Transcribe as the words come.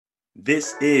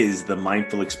This is the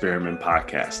Mindful Experiment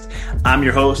Podcast. I'm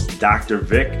your host, Dr.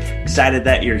 Vic. Excited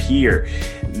that you're here.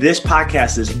 This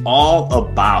podcast is all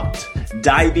about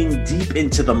diving deep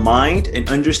into the mind and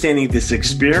understanding this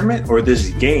experiment or this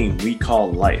game we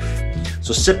call life.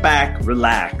 So sit back,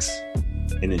 relax,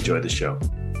 and enjoy the show.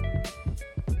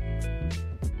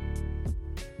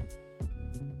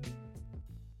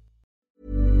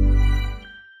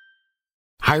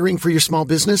 Hiring for your small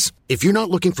business? If you're not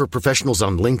looking for professionals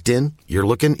on LinkedIn, you're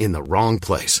looking in the wrong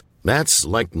place. That's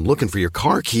like looking for your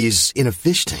car keys in a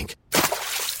fish tank.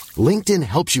 LinkedIn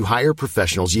helps you hire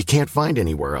professionals you can't find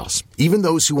anywhere else, even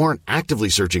those who aren't actively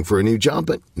searching for a new job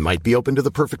but might be open to the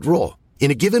perfect role.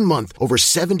 In a given month, over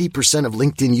 70% of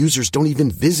LinkedIn users don't even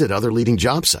visit other leading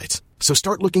job sites. So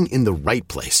start looking in the right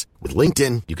place. With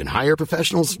LinkedIn, you can hire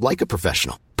professionals like a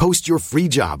professional. Post your free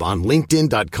job on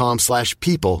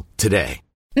linkedin.com/people today.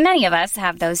 Many of us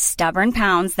have those stubborn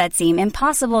pounds that seem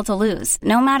impossible to lose,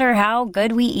 no matter how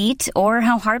good we eat or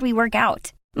how hard we work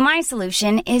out. My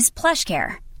solution is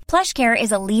PlushCare. PlushCare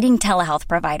is a leading telehealth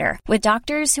provider with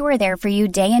doctors who are there for you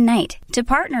day and night to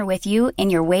partner with you in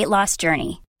your weight loss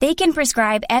journey. They can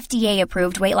prescribe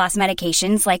FDA-approved weight loss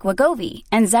medications like Wegovy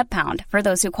and Zepbound for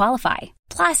those who qualify.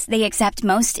 Plus, they accept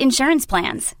most insurance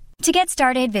plans. To get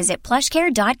started, visit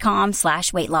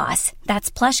plushcare.com/weightloss.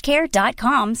 That's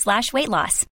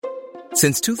plushcare.com/weightloss.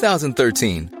 Since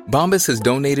 2013, Bombas has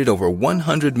donated over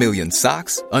 100 million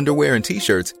socks, underwear, and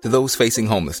T-shirts to those facing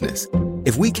homelessness.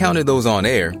 If we counted those on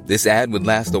air, this ad would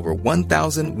last over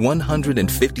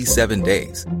 1,157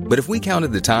 days. But if we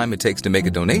counted the time it takes to make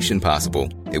a donation possible,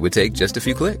 it would take just a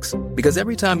few clicks. Because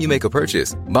every time you make a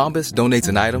purchase, Bombas donates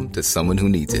an item to someone who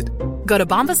needs it. Go to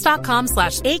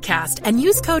bombas.com/ACAST and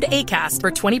use code ACAST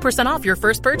for 20% off your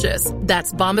first purchase.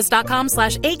 That's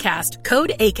bombas.com/ACAST,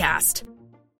 code ACAST.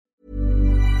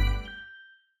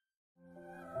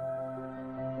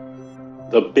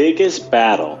 The biggest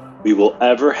battle we will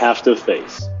ever have to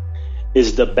face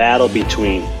is the battle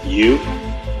between you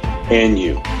and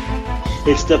you.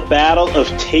 It's the battle of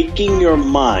taking your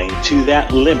mind to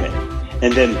that limit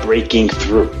and then breaking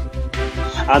through.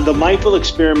 On the Mindful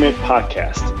Experiment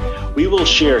Podcast, we will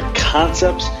share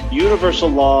concepts, universal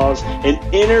laws, and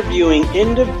interviewing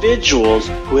individuals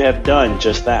who have done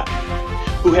just that,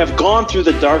 who have gone through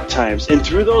the dark times and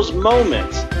through those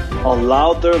moments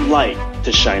allowed their light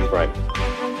to shine bright.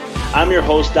 I'm your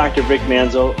host, Dr. Vic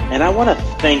Manzo, and I want to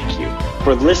thank you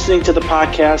for listening to the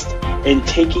podcast and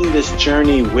taking this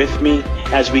journey with me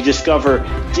as we discover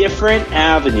different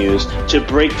avenues to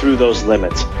break through those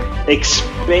limits,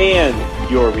 expand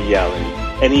your reality,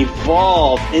 and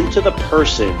evolve into the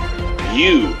person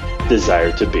you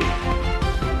desire to be.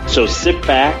 So sit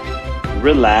back,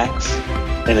 relax,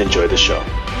 and enjoy the show.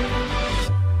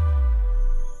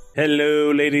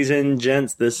 Hello, ladies and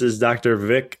gents. This is Dr.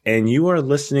 Vic, and you are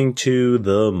listening to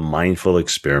the Mindful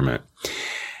Experiment.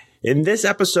 In this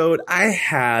episode, I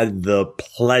had the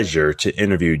pleasure to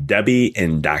interview Debbie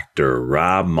and Dr.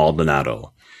 Rob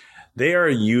Maldonado. They are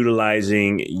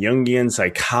utilizing Jungian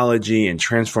psychology and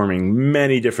transforming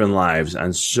many different lives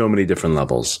on so many different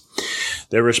levels.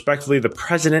 They're respectively the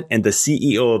president and the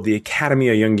CEO of the Academy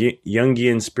of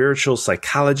Jungian Spiritual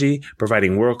Psychology,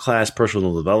 providing world-class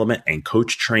personal development and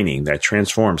coach training that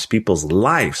transforms people's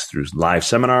lives through live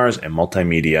seminars and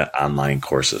multimedia online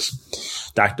courses.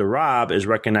 Dr. Rob is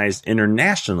recognized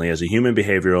internationally as a human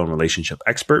behavioral and relationship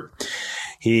expert.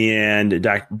 He and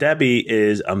Dr. Debbie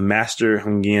is a master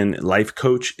Jungian life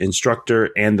coach, instructor,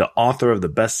 and the author of the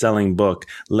best-selling book,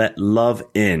 Let Love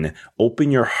In,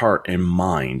 Open Your Heart and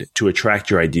Mind to Attract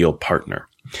Your Ideal Partner.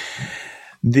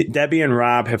 Debbie and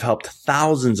Rob have helped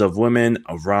thousands of women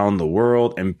around the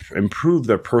world improve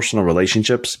their personal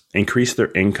relationships, increase their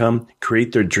income,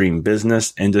 create their dream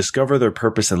business, and discover their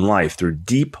purpose in life through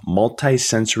deep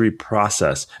multi-sensory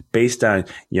process based on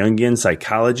Jungian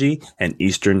psychology and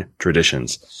Eastern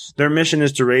traditions. Their mission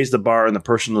is to raise the bar in the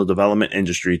personal development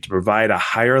industry to provide a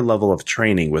higher level of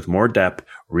training with more depth,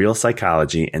 real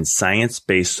psychology, and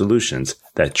science-based solutions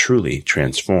that truly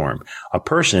transform a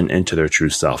person into their true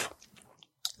self.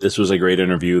 This was a great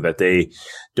interview that they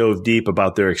dove deep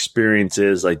about their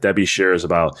experiences, like Debbie shares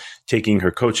about taking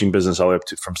her coaching business all the way up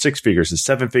to from 6 figures to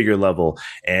 7-figure level,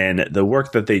 and the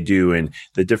work that they do and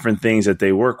the different things that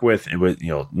they work with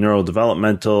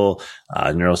neurodevelopmental,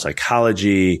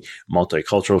 neuropsychology,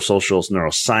 multicultural socials,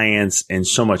 neuroscience, and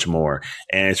so much more.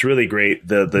 And it's really great.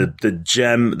 The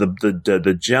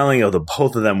gelling of the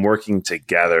both of them working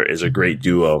together is a great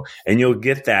duo, and you'll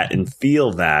get that and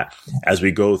feel that as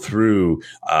we go through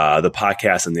the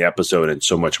podcast and the episode and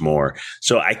so much more.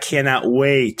 So I cannot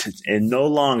wait and no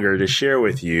longer to share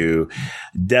with you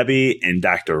Debbie and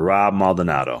Dr. Rob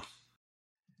Maldonado.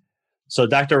 So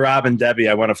Dr. Rob and Debbie,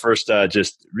 I want to first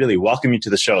just really welcome you to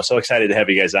the show. So excited to have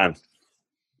you guys on.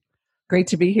 Great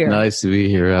to be here. Nice to be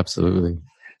here. Absolutely.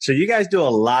 So you guys do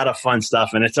a lot of fun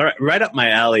stuff, and it's right up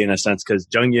my alley in a sense because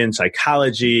Jungian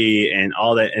psychology and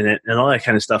all that and all that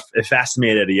kind of stuff, it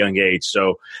fascinated me at a young age.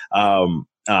 So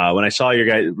when I saw your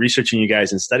guys researching you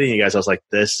guys and studying you guys, I was like,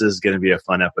 this is going to be a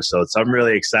fun episode. So I'm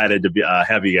really excited to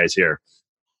have you guys here.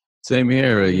 Same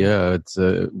here. Yeah, it's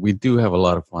we do have a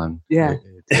lot of fun. Yeah.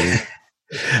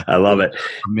 I love it.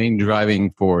 Main driving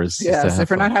force. Yes,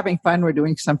 if we're not having fun, we're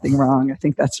doing something wrong. I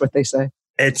think that's what they say.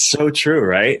 It's so true,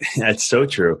 right? That's so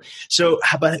true. So,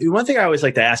 but one thing I always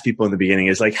like to ask people in the beginning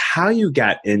is like how you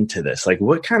got into this. Like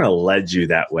what kind of led you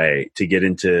that way to get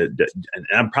into, and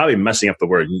I'm probably messing up the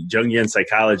word, Jungian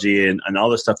psychology and all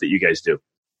the stuff that you guys do.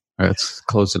 That's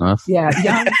close enough. Yeah,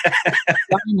 young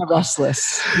and the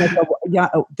restless. Like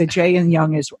the J in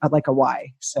young is like a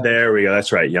Y. So. There we go.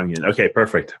 That's right, Jungian. Okay,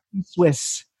 perfect.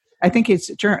 Swiss. I think it's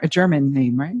a German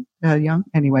name, right? Young.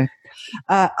 Anyway.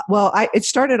 It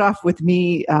started off with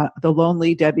me, the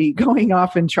lonely Debbie, going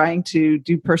off and trying to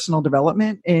do personal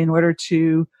development in order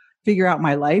to figure out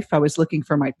my life. I was looking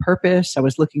for my purpose. I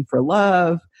was looking for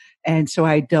love. And so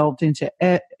I delved into,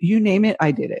 you name it,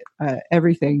 I did it.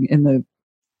 Everything in the,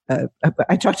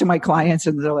 I talked to my clients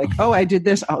and they're like, oh, I did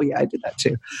this. Oh yeah, I did that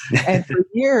too. And for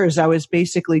years, I was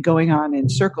basically going on in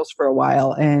circles for a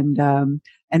while. And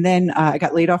then I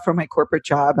got laid off from my corporate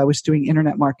job. I was doing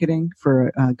internet marketing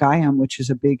for Gaiam, which is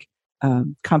a big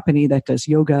company that does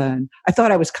yoga. And I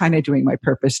thought I was kind of doing my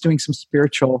purpose, doing some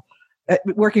spiritual,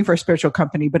 working for a spiritual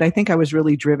company. But I think I was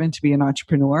really driven to be an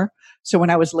entrepreneur. So when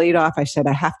I was laid off, I said,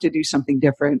 I have to do something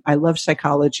different. I love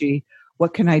psychology.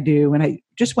 What can I do? And I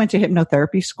just went to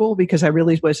hypnotherapy school because I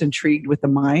really was intrigued with the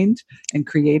mind and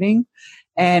creating.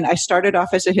 And I started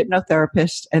off as a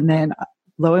hypnotherapist. And then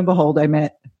lo and behold, I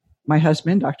met my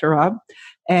husband, Dr. Rob,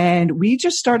 and we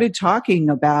just started talking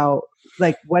about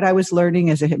like what I was learning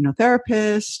as a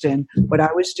hypnotherapist and what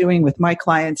I was doing with my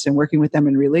clients and working with them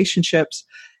in relationships.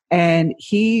 And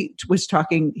he was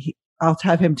talking, I'll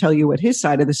have him tell you what his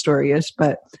side of the story is,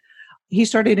 but he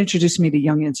started introducing me to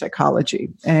Jungian psychology.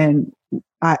 And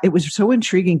it was so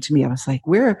intriguing to me. I was like,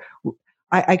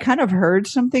 I kind of heard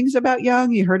some things about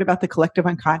Jung. You heard about the collective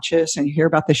unconscious and you hear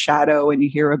about the shadow and you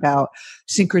hear about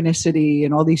synchronicity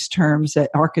and all these terms,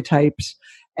 archetypes.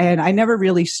 And I never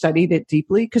really studied it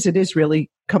deeply because it is really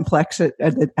complex at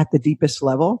the deepest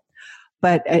level.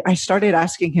 But I started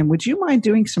asking him, would you mind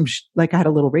doing some, like I had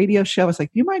a little radio show. I was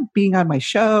like, do you mind being on my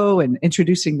show and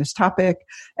introducing this topic?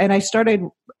 And I started,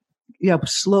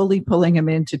 slowly pulling him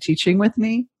into teaching with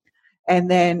me. And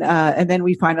then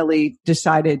we finally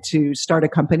decided to start a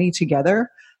company together.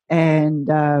 And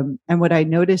what I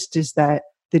noticed is that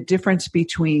the difference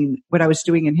between what I was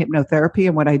doing in hypnotherapy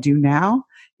and what I do now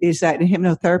is that in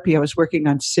hypnotherapy, I was working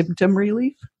on symptom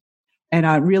relief and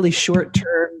on really short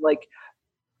term,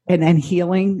 and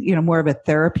healing, more of a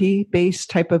therapy based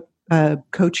type of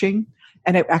coaching.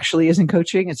 And it actually isn't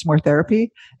coaching. It's more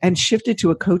therapy, and shifted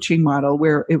to a coaching model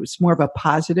where it was more of a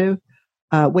positive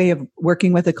way of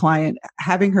working with a client,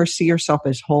 having her see herself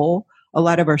as whole. A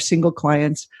lot of our single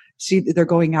clients see that they're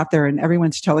going out there and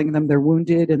everyone's telling them they're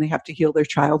wounded and they have to heal their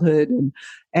childhood.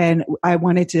 And I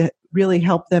wanted to really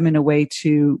help them in a way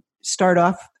to start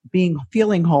off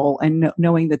feeling whole and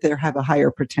knowing that they have a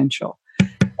higher potential.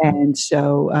 And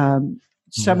so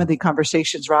some of the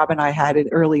conversations Rob and I had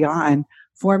early on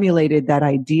formulated that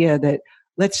idea that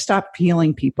let's stop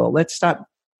healing people. Let's stop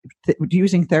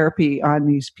using therapy on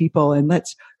these people, and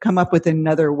let's come up with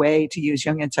another way to use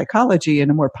Jungian psychology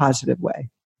in a more positive way.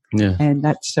 Yeah. And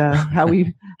that's how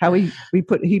he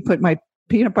put my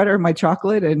peanut butter in my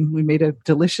chocolate, and we made a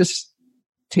delicious,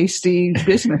 tasty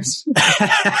business.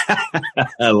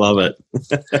 I love it.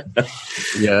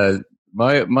 Yeah.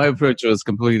 My approach was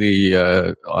completely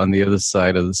on the other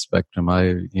side of the spectrum.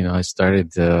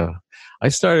 I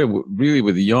started really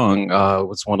with Jung. It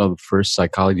was one of the first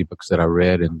psychology books that I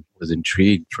read and was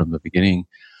intrigued from the beginning,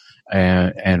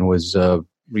 and was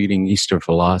reading Eastern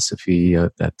philosophy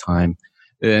at that time.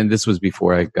 And this was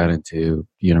before I got into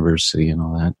university and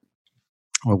all that.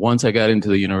 Well, once I got into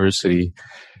the university,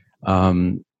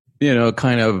 I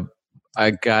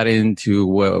got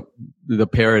into the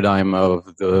paradigm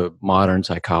of the modern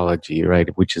psychology, right,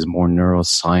 which is more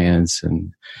neuroscience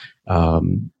and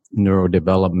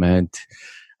neurodevelopment.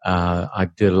 I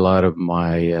did a lot of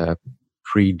my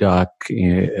pre-doc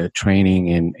training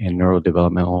in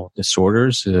neurodevelopmental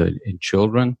disorders in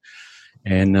children.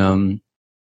 And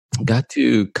got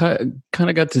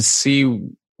to see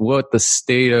what the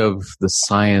state of the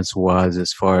science was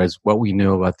as far as what we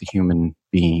know about the human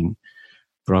being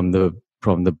from the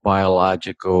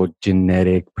biological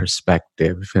genetic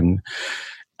perspective. And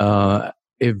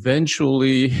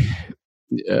eventually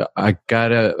I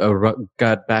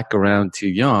got back around to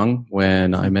Jung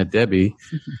when I met Debbie,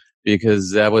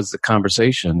 because that was the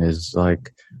conversation, is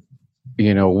like,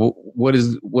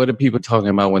 what are people talking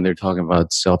about when they're talking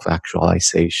about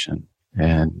self-actualization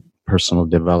and personal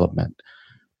development?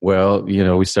 Well,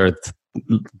 we started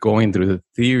going through the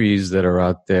theories that are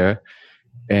out there,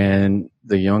 and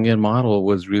the Jungian model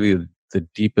was really the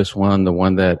deepest one, the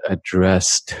one that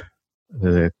addressed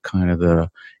the kind of the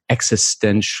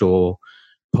existential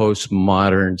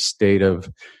postmodern state of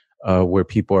where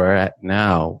people are at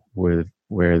now, where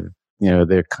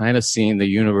they're kind of seeing the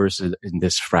universe in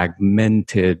this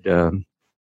fragmented,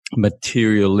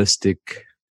 materialistic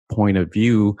point of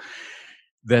view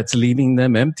that's leaving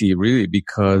them empty, really,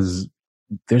 because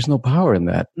there's no power in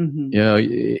that.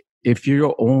 Mm-hmm. If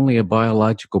you're only a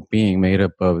biological being made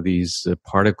up of these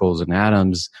particles and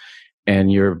atoms,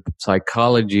 and your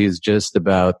psychology is just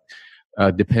about,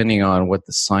 depending on what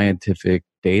the scientific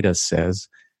data says,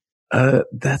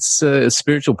 that's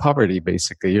spiritual poverty,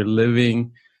 basically. You're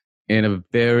living in a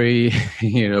very,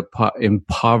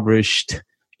 impoverished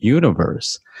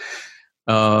universe.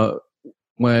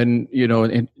 When,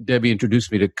 and Debbie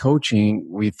introduced me to coaching,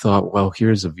 we thought, well,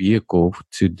 here's a vehicle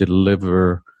to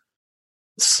deliver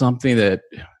something that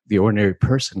the ordinary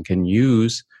person can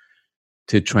use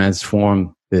to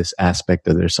transform this aspect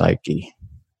of their psyche,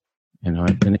 in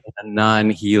a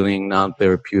non-healing,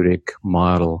 non-therapeutic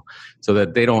model, so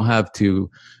that they don't have to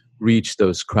reach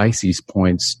those crisis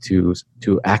points to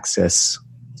access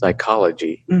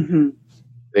psychology. Mm-hmm.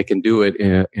 They can do it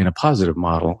in a positive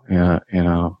model, in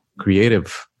a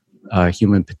creative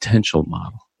human potential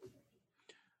model.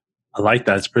 I like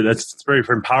that. That's very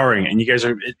empowering. And you guys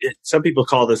are, some people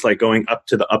call this like going up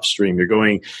to the upstream. You're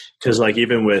going, because like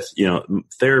even with,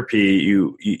 therapy,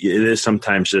 it is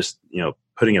sometimes just,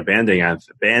 putting a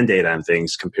Band-Aid on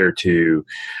things compared to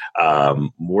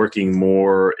working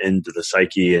more into the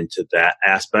psyche, into that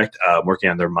aspect, working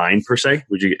on their mind per se.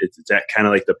 Is that kind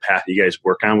of like the path you guys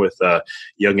work on with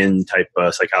Jungian type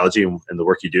psychology and the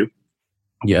work you do?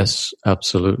 Yes,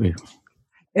 absolutely.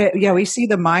 Yeah, we see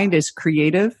the mind as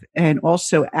creative and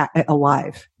also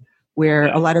alive,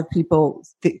 where a lot of people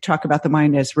talk about the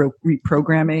mind as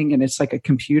reprogramming and it's like a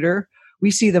computer. We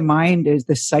see the mind as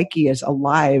the psyche as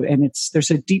alive, and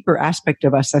there's a deeper aspect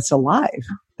of us that's alive,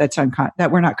 that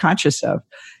we're not conscious of.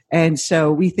 And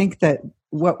so we think that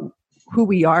who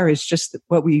we are is just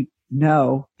what we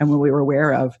know and what we were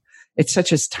aware of. It's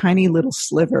such a tiny little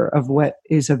sliver of what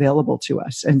is available to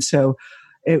us. And so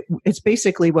it's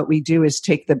basically what we do is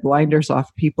take the blinders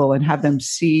off people and have them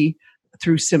see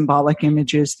through symbolic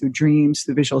images, through dreams,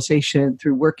 through visualization,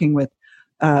 through working with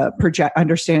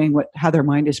understanding how their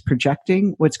mind is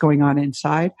projecting, what's going on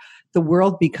inside. The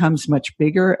world becomes much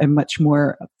bigger and much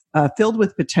more filled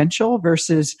with potential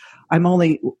versus I'm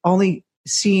only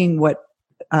seeing what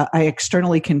I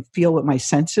externally can feel with my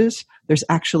senses. There's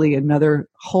actually another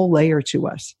whole layer to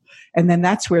us. And then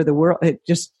that's where the world,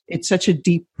 it's such a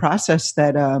deep process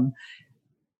that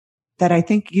I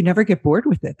think you never get bored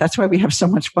with it. That's why we have so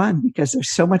much fun, because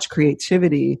there's so much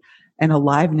creativity and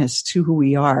aliveness to who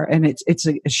we are. And it's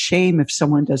a shame if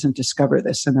someone doesn't discover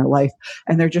this in their life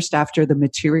and they're just after the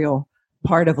material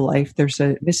part of life. There's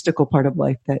a mystical part of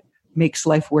life that makes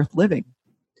life worth living.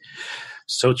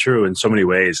 So true in so many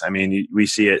ways. I mean, we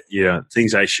see it,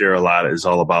 things I share a lot is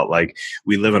all about like,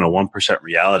 we live in a 1%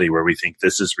 reality where we think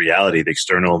this is reality, the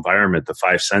external environment, the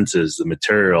five senses, the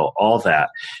material, all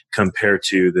that, compared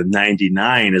to the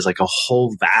 99 is like a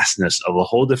whole vastness of a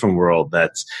whole different world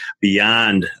that's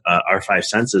beyond our five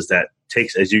senses that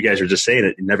takes, as you guys were just saying,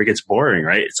 it never gets boring,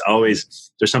 right? It's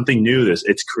always, there's something new.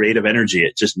 It's creative energy.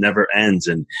 It just never ends.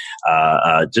 And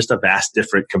just a vast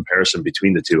different comparison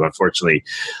between the two. Unfortunately,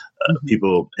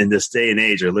 people in this day and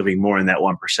age are living more in that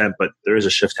 1%, but there is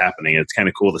a shift happening. And it's kind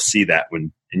of cool to see that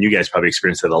and you guys probably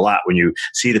experience it a lot when you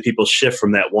see the people shift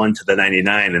from that 1 to the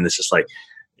 99, and it's just like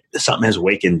something has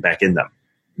awakened back in them.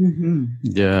 Mm-hmm.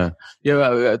 Yeah.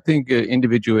 I think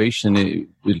individuation,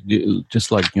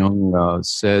 just like Jung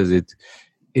says,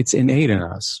 it's innate in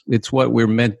us. It's what we're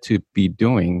meant to be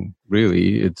doing.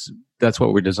 Really, that's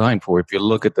what we're designed for. If you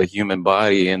look at the human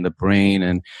body and the brain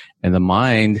and the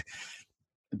mind,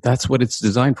 that's what it's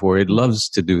designed for. It loves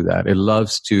to do that. It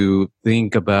loves to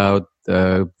think about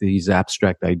these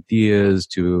abstract ideas,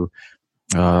 to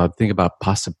think about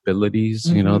possibilities.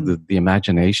 Mm-hmm. The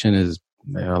imagination is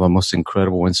the most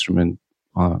incredible instrument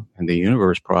in the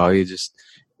universe. Probably just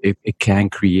it can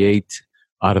create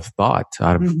out of thought,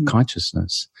 out of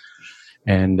consciousness.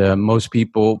 And most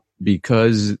people,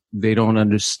 because they don't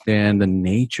understand the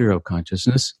nature of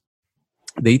consciousness,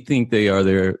 they think they are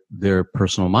their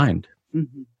personal mind.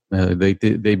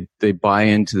 They buy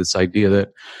into this idea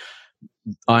that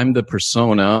I'm the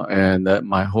persona, and that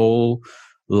my whole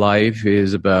life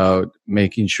is about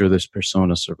making sure this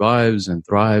persona survives and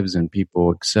thrives, and people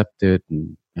accept it.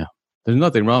 And there's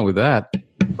nothing wrong with that,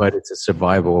 but it's a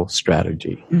survival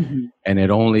strategy, and it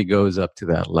only goes up to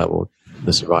that level,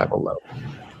 the survival level.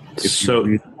 If you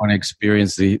really want to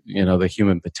experience the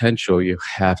human potential, you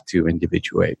have to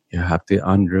individuate. You have to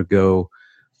undergo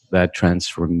that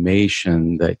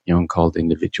transformation that Jung called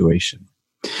individuation.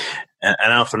 And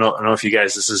I don't know if you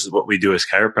guys, this is what we do as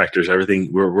chiropractors.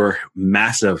 Everything we're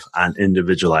massive on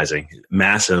individualizing,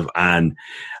 massive on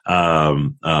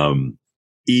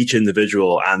each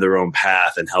individual on their own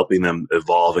path and helping them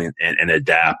evolve and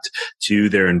adapt to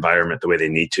their environment the way they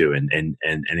need to. And in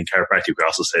chiropractic, we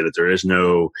also say that there is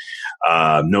no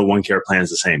one care plan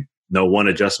is the same. No one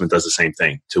adjustment does the same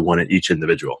thing to each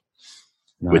individual.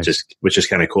 Nice. Which is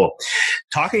kind of cool.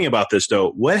 Talking about this though,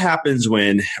 what happens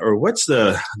what's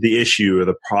the issue or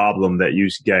the problem that you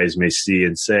guys may see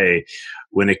and say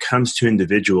when it comes to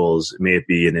individuals? May it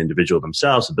be an individual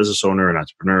themselves, a business owner, an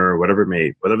entrepreneur, whatever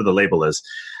the label is,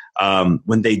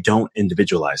 when they don't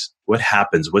individualize, what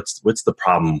happens? What's the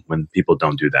problem when people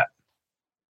don't do that?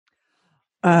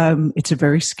 It's a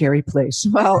very scary place.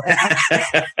 Well,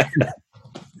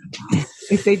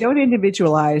 if they don't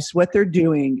individualize, what they're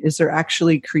doing is they're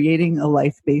actually creating a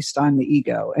life based on the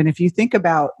ego. And if you think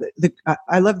about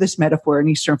I love this metaphor in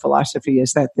Eastern philosophy,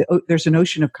 is that there's an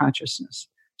ocean of consciousness.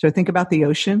 So think about the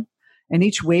ocean, and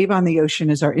each wave on the ocean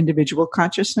is our individual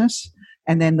consciousness.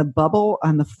 And then the bubble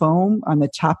on the foam on the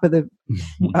top of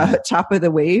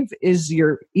the wave is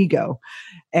your ego.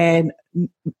 And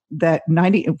that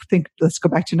let's go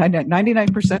back to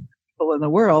 99% of people in the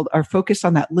world are focused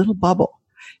on that little bubble.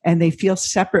 And they feel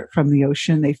separate from the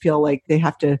ocean. They feel like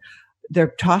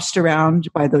they're tossed around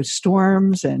by those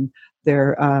storms, and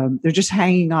they're just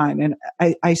hanging on. And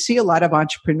I see a lot of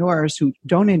entrepreneurs who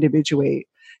don't individuate.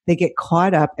 They get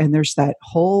caught up, and there's that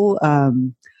whole,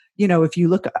 if you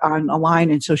look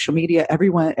online in social media,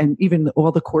 everyone, and even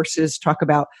all the courses talk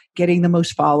about getting the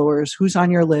most followers, who's on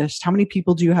your list, how many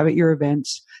people do you have at your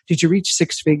events? Did you reach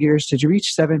 6 figures? Did you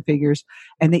reach 7 figures?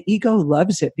 And the ego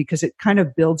loves it because it kind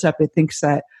of builds up. It thinks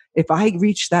that if I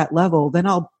reach that level, then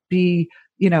I'll be,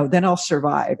 then I'll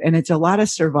survive. And it's a lot of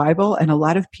survival and a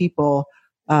lot of people,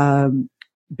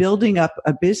 building up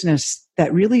a business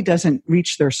that really doesn't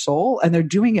reach their soul, and they're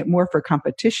doing it more for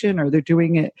competition, or they're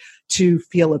doing it to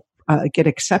get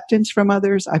acceptance from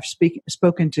others. I've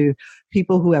spoken to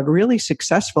people who have really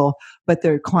successful, but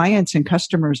their clients and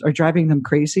customers are driving them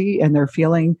crazy, and they're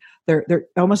feeling they're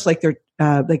almost like they're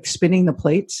like spinning the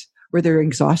plates, where they're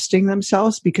exhausting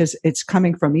themselves because it's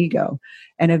coming from ego.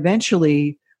 And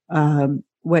eventually,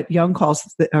 what Jung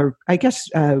calls,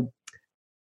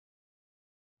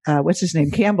 what's his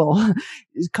name? Campbell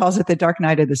calls it the dark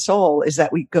night of the soul, is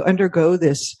that we undergo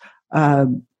this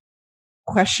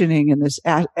questioning and this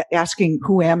asking,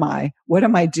 who am I? What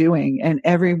am I doing? And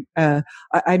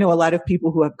I know a lot of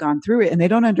people who have gone through it, and they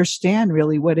don't understand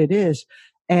really what it is.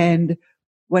 And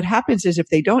what happens is, if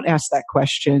they don't ask that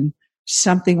question,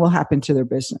 something will happen to their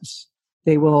business.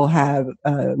 They will have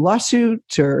a lawsuit,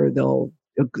 or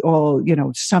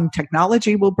some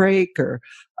technology will break, or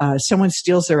someone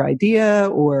steals their idea,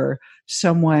 or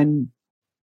someone,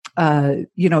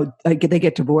 they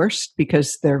get divorced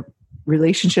because their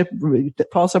relationship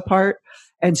falls apart.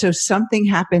 And so something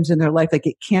happens in their life, like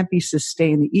it can't be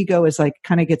sustained. The ego is like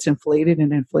kind of gets inflated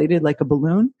like a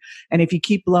balloon. And if you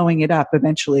keep blowing it up,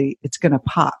 eventually it's going to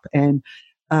pop. And,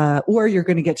 or you're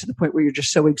going to get to the point where you're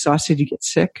just so exhausted, you get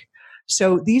sick.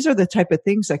 So these are the type of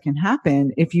things that can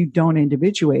happen if you don't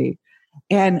individuate.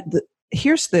 And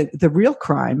here's the real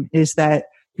crime, is that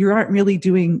you aren't really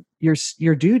doing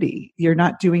your duty. You're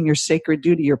not doing your sacred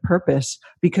duty, your purpose,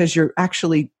 because you're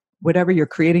actually, whatever you're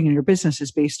creating in your business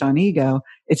is based on ego.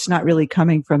 It's not really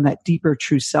coming from that deeper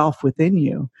true self within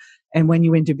you. And when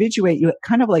you individuate, you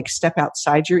kind of like step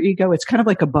outside your ego. It's kind of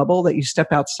like a bubble that you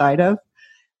step outside of,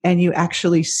 and you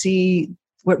actually see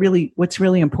what's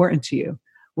really important to you.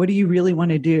 What do you really want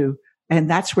to do? And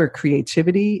that's where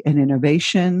creativity and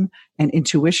innovation and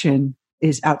intuition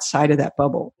is outside of that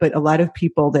bubble. But a lot of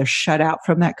people, they're shut out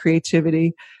from that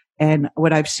creativity. And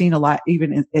what I've seen a lot,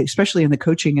 especially in the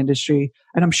coaching industry,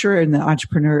 and I'm sure in the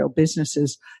entrepreneurial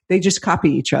businesses, they just copy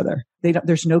each other.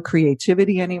 There's no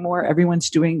creativity anymore. Everyone's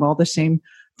doing all the same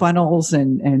funnels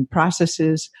and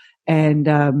processes. And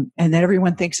then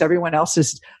everyone thinks everyone else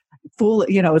is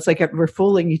it's like we're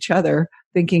fooling each other,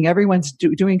 thinking everyone's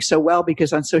doing so well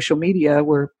because on social media,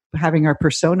 we're having our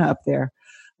persona up there,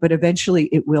 but eventually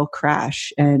it will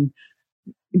crash. And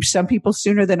some people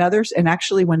sooner than others. And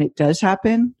actually, when it does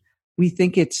happen, we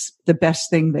think it's the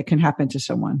best thing that can happen to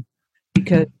someone,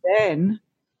 because then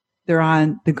they're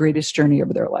on the greatest journey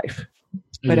of their life.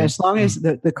 But as long as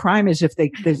the crime is if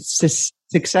the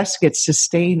success gets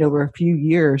sustained over a few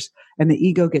years and the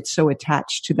ego gets so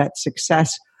attached to that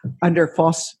success under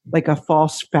a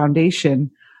false foundation,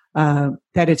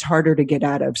 that it's harder to get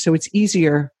out of. So it's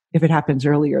easier if it happens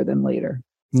earlier than later.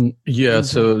 Yeah.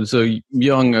 So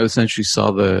Jung essentially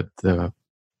saw the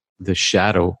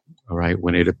shadow, right,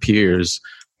 when it appears,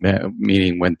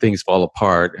 meaning when things fall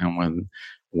apart and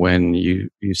when you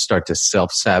start to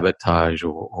self-sabotage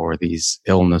or these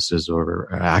illnesses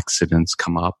or accidents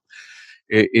come up.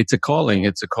 It's a calling.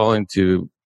 It's a calling to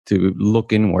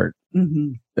look inward,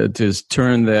 to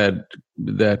turn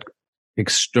that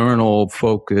externally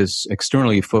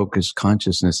focused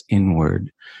consciousness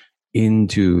inward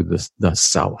into the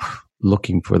self,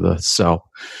 looking for the self.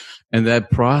 And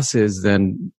that process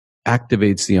then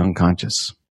activates the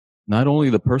unconscious. Not only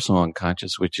the personal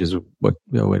unconscious, which is what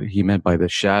he meant by the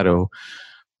shadow,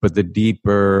 but the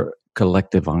deeper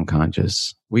collective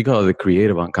unconscious. We call it the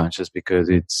creative unconscious because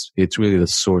it's really the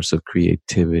source of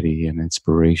creativity and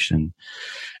inspiration.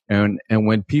 And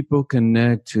when people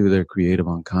connect to their creative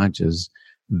unconscious,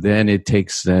 then it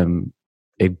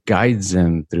guides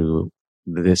them through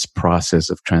this process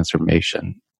of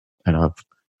transformation and of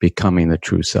becoming the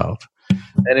true self.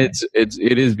 And it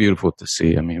is beautiful to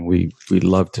see. I mean, we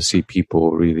love to see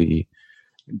people really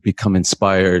become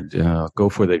inspired, go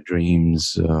for their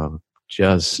dreams,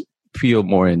 just feel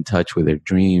more in touch with their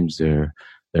dreams, their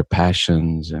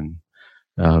passions, and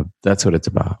that's what it's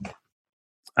about.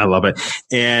 I love it.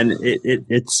 And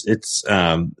it's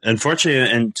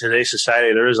unfortunately in today's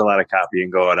society, there is a lot of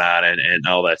copying going on and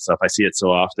all that stuff. I see it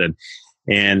so often.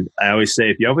 And I always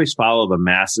say, if you always follow the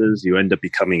masses, you end up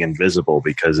becoming invisible,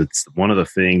 because it's one of the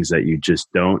things that you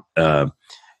just don't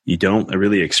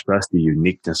really express the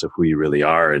uniqueness of who you really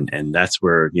are. And that's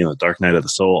where, Dark Night of the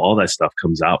Soul, all that stuff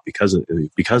comes out because of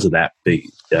that big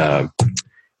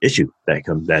issue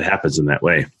that happens in that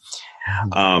way.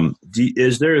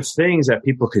 Is there things that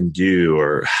people can do,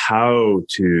 or how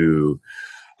to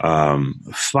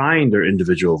find their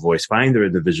individual voice, find their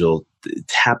individual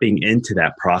tapping into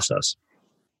that process?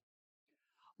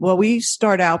 Well, we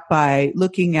start out by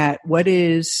looking at where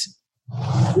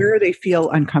they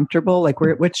feel uncomfortable, like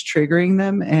what's triggering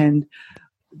them. And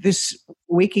this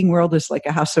waking world is like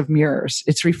a house of mirrors.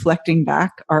 It's reflecting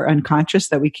back our unconscious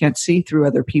that we can't see through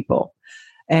other people.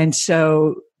 And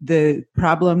so the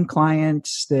problem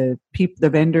clients, the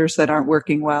vendors that aren't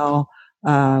working well,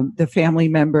 the family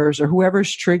members or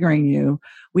whoever's triggering you,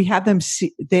 we have them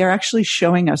see, they're actually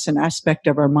showing us an aspect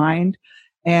of our mind.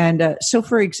 And so,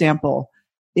 for example,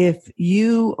 if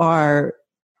you are,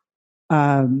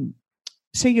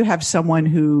 say you have someone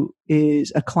who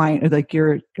is a client, like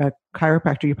you're a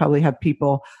chiropractor, you probably have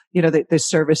people, the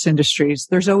service industries,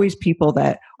 there's always people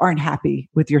that aren't happy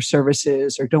with your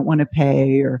services or don't want to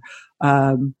pay, or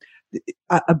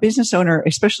a business owner,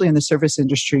 especially in the service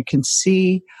industry, can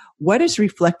see what is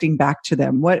reflecting back to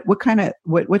them,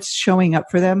 what's showing up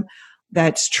for them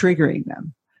that's triggering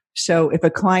them. So if a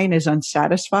client is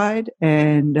unsatisfied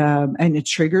and it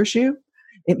triggers you,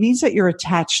 it means that you're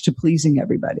attached to pleasing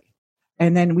everybody.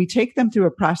 And then we take them through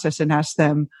a process and ask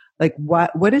them, like,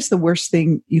 what is the worst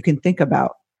thing you can think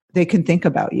about? They can think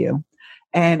about you.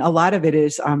 And a lot of it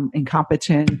is, I'm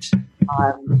incompetent.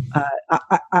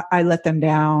 I let them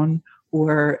down,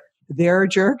 or they're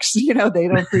jerks. They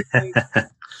don't appreciate.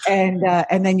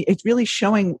 And then it's really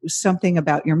showing something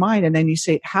about your mind. And then you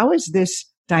say, how is this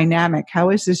dynamic? How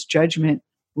is this judgment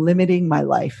limiting my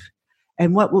life?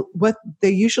 And what they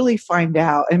usually find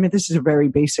out, I mean, this is a very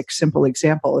basic, simple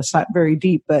example. It's not very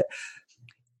deep, but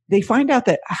they find out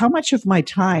that how much of my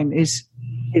time is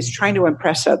trying to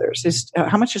impress others,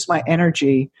 how much is my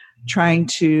energy trying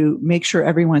to make sure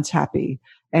everyone's happy,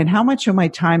 and how much of my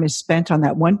time is spent on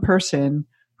that one person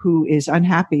who is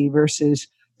unhappy versus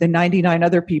the 99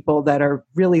 other people that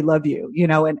really love you,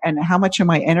 and how much of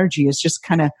my energy is just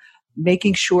kind of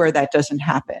making sure that doesn't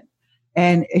happen.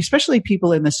 And especially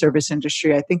people in the service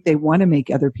industry, I think they want to make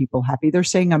other people happy. They're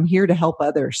saying, I'm here to help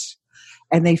others.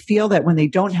 And they feel that when they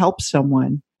don't help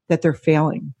someone, that they're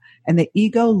failing. And the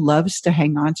ego loves to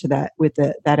hang on to that with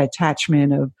that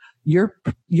attachment of your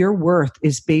worth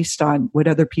is based on what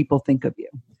other people think of you.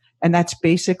 And that's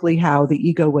basically how the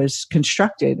ego was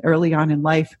constructed early on in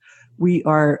life. We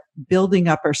are building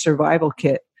up our survival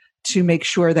kit to make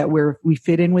sure that we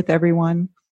fit in with everyone,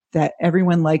 that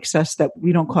everyone likes us, that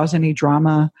we don't cause any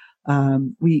drama.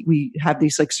 We have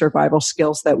these like survival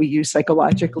skills that we use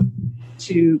psychologically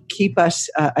to keep us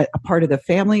a part of the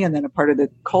family, and then a part of the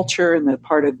culture, and the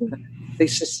part of the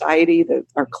society,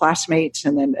 our classmates,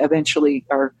 and then eventually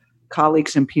our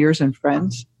colleagues and peers and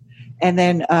friends. And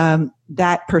then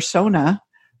that persona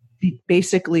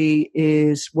basically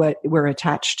is what we're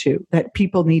attached to, that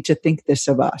people need to think this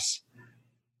of us.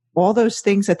 All those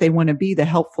things that they want to be, the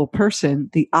helpful person,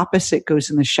 the opposite goes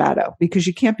in the shadow, because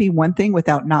you can't be one thing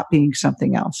without not being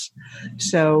something else.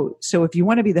 So if you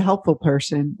want to be the helpful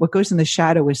person, what goes in the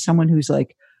shadow is someone who's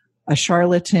like a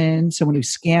charlatan, someone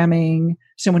who's scamming,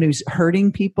 someone who's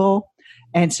hurting people.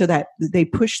 And so that they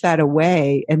push that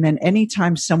away. And then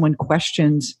anytime someone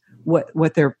questions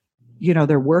what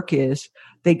their work is,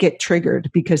 they get triggered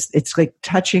because it's like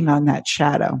touching on that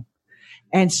shadow.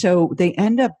 And so they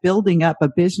end up building up a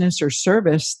business or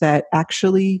service that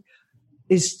actually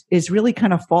is really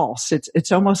kind of false.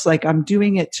 It's almost like I'm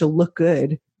doing it to look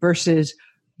good versus,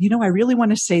 I really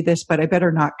want to say this, but I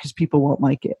better not because people won't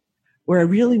like it. Or I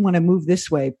really want to move this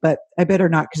way, but I better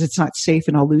not because it's not safe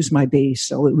and I'll lose my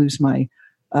base. I'll lose my,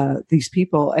 these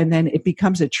people. And then it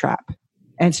becomes a trap.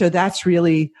 And so that's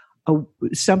really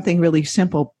something really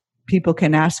simple people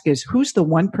can ask is, who's the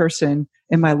one person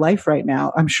in my life right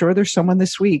now? I'm sure there's someone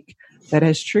this week that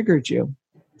has triggered you.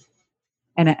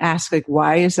 And I ask, like,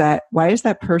 why is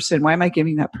that person, why am I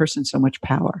giving that person so much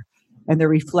power? And they're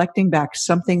reflecting back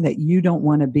something that you don't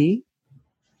want to be.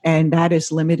 And that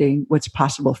is limiting what's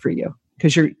possible for you,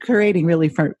 because you're creating really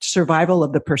for survival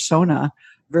of the persona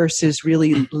versus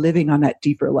really living on that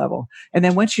deeper level. And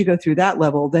then once you go through that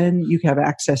level, then you have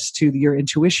access to your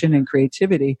intuition and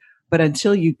creativity. But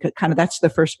until you that's the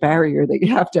first barrier that you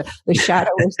have to, the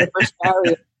shadow is the first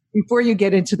barrier. Before you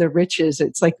get into the riches,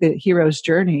 it's like the hero's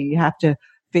journey. You have to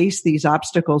face these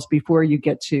obstacles before you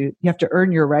have to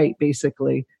earn your right,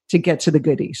 basically, to get to the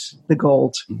goodies, the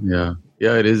gold. Yeah.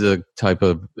 Yeah, it is a type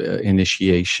of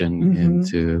initiation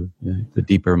into the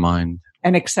deeper mind.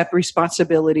 And accept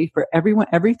responsibility for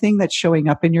everything that's showing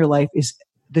up in your life is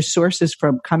the source is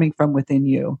coming from within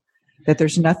you. That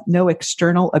there's no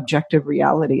external objective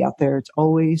reality out there. It's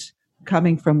always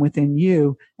coming from within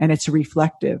you, and it's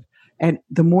reflective. And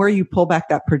the more you pull back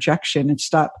that projection and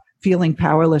stop feeling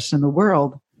powerless in the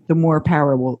world, the more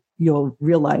power you'll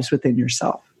realize within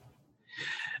yourself.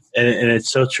 And it's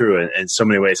so true in so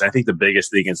many ways. I think the biggest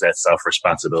thing is that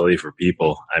self-responsibility for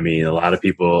people. I mean, a lot of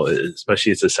people,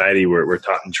 especially in society, we're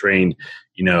taught and trained,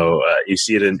 you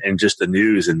see it in just the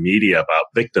news and media about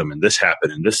victim and this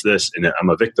happened and this, and I'm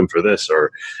a victim for this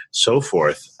or so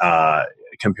forth,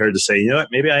 compared to saying,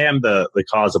 maybe I am the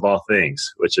cause of all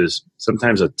things, which is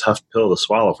sometimes a tough pill to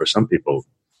swallow for some people.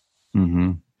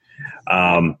 Mm-hmm.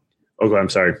 I'm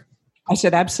sorry. I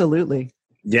said, absolutely.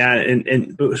 Yeah.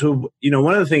 And so,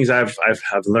 one of the things I've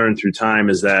learned through time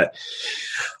is that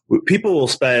people will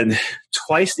spend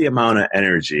twice the amount of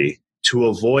energy to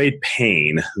avoid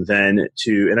pain and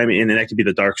that could be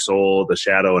the dark soul, the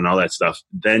shadow and all that stuff,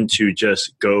 than to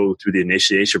just go through the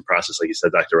initiation process. Like you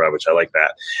said, Dr. Rob, which I like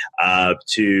that,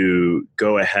 to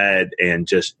go ahead and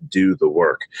just do the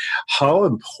work. How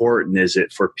important is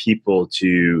it for people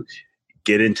to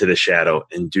get into the shadow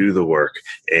and do the work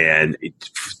and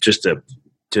basically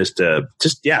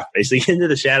get into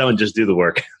the shadow and just do the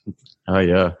work? Oh,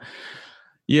 yeah.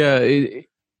 Yeah, it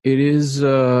is.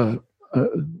 The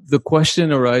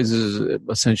question arises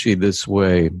essentially this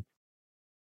way.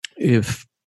 If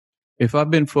I've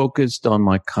been focused on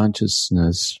my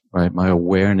consciousness, right, my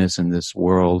awareness in this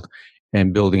world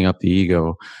and building up the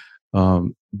ego,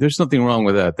 there's nothing wrong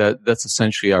with that. That's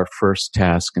essentially our first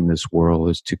task in this world,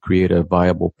 is to create a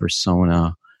viable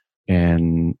persona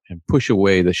and push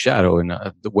away the shadow and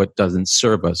what doesn't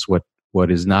serve us,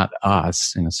 what is not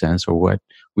us in a sense, or what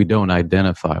we don't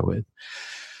identify with.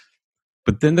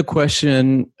 But then the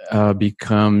question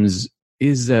becomes,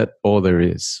 is that all there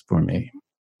is for me?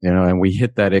 And we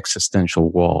hit that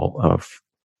existential wall of,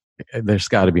 there's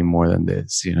got to be more than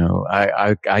this.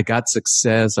 I got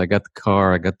success, I got the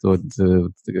car, I got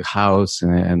the house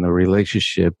and the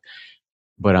relationship,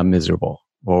 but I'm miserable.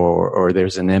 Or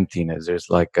there's an emptiness. There's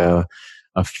like a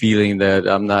feeling that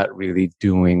I'm not really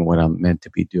doing what I'm meant to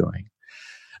be doing.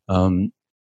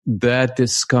 That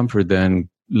discomfort then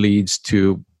leads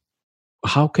to,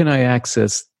 how can I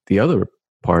access the other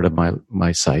part of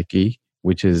my psyche,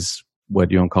 which is what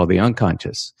Jung called the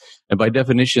unconscious. And by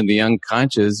definition, the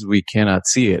unconscious, we cannot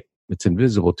see it. It's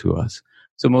invisible to us.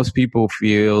 So most people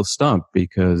feel stumped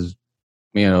because,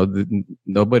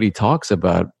 nobody talks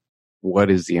about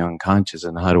what is the unconscious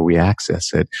and how do we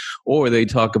access it? Or they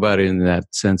talk about it in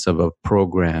that sense of a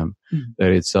program,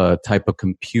 that it's a type of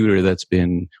computer that's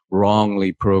been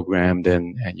wrongly programmed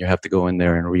and you have to go in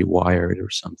there and rewire it or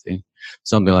something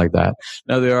like that.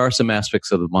 Now, there are some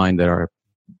aspects of the mind that are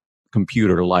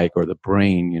computer-like, or the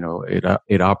brain,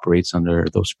 it operates under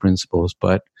those principles,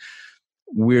 but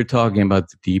we're talking about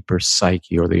the deeper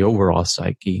psyche or the overall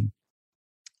psyche.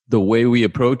 The way we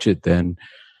approach it then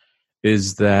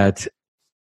is that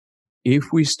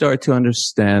if we start to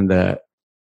understand that,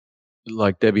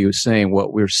 like Debbie was saying,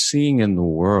 what we're seeing in the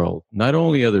world, not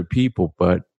only other people,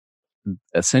 but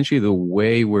essentially the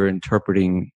way we're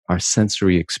interpreting our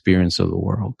sensory experience of the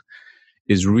world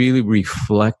is really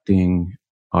reflecting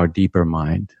our deeper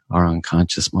mind, our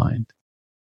unconscious mind.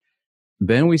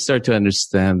 Then we start to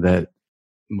understand that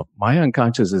my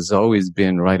unconscious has always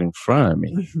been right in front of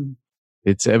me. Mm-hmm.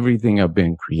 It's everything I've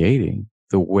been creating,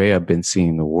 the way I've been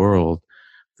seeing the world,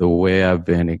 the way I've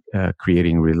been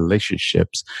creating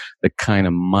relationships, the kind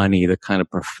of money, the kind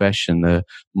of profession,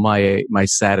 my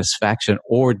satisfaction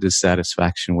or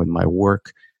dissatisfaction with my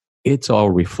work. It's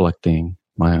all reflecting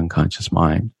my unconscious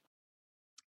mind.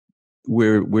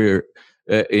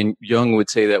 And Jung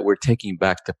would say that we're taking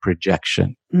back the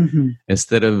projection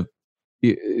instead of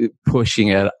pushing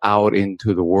it out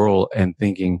into the world and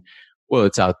thinking, well,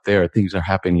 it's out there. Things are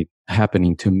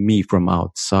happening to me from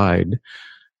outside.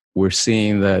 We're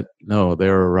seeing that, no,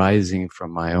 they're arising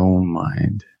from my own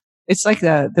mind. It's like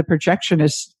the projection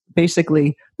is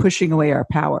basically pushing away our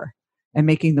power and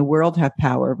making the world have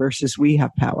power versus we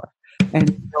have power. And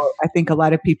so I think a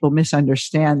lot of people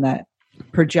misunderstand that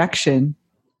projection.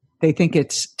 They think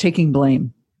it's taking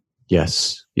blame.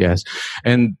 Yes.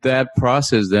 And that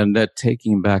process, then, that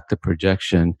taking back the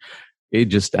projection, it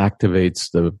just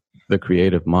activates the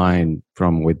creative mind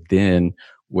from within,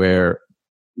 where,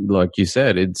 like you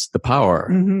said, it's the power.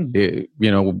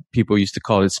 Mm-hmm. People used to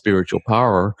call it spiritual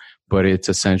power, but it's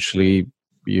essentially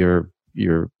your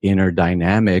inner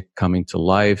dynamic coming to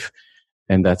life.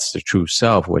 And that's the true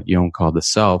self, what Jung called the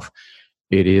self.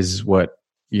 It is what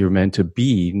you're meant to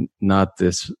be, not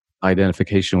this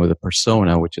identification with a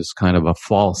persona, which is kind of a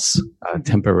false,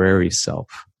 temporary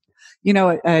self.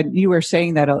 You were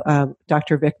saying that,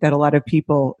 Dr. Vic, that a lot of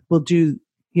people will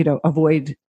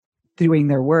avoid doing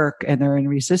their work and they're in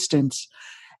resistance.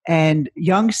 And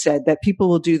Jung said that people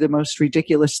will do the most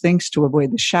ridiculous things to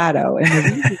avoid the shadow.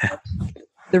 And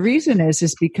the reason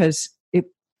is because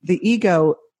the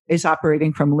ego is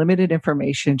operating from limited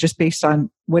information just based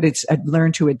on what it's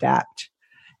learned to adapt.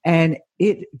 And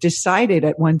it decided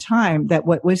at one time that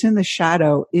what was in the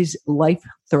shadow is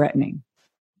life-threatening,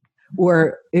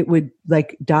 or it would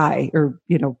like die or,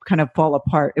 kind of fall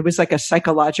apart. It was like a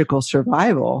psychological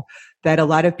survival that a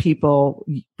lot of people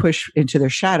push into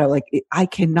their shadow. Like, I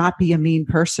cannot be a mean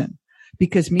person,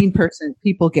 because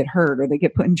people get hurt or they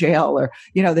get put in jail, or,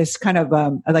 this kind of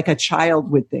like a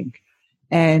child would think.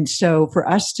 And so for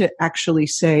us to actually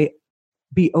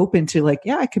be open to like,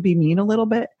 yeah, I could be mean a little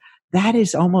bit. That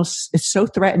is it's so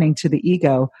threatening to the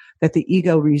ego that the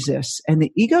ego resists. And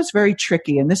the ego is very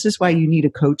tricky. And this is why you need a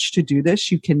coach to do this.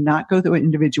 You cannot go through an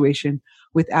individuation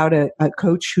without a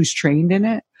coach who's trained in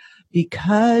it,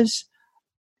 because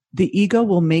the ego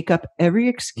will make up every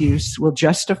excuse, will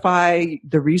justify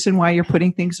the reason why you're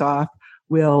putting things off,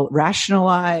 will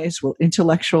rationalize, will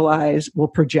intellectualize, will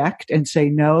project and say,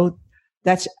 no,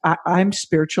 I'm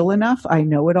spiritual enough. I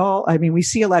know it all. I mean, we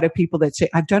see a lot of people that say,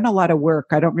 I've done a lot of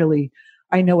work.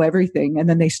 I know everything. And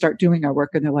then they start doing our work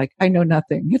and they're like, I know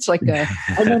nothing. It's like,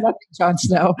 I know nothing, Jon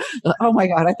Snow. Oh my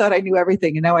God. I thought I knew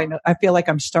everything. And now I feel like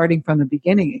I'm starting from the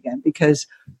beginning again, because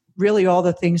really all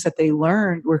the things that they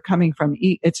learned were coming from,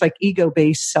 it's like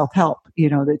ego-based self-help.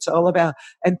 It's all about,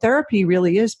 and therapy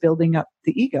really is building up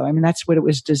the ego. I mean, that's what it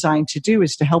was designed to do,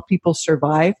 is to help people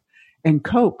survive and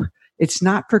cope. It's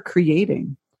not for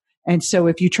creating. And so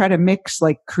if you try to mix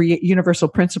like create universal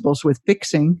principles with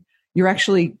fixing,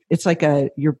 it's like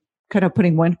you're kind of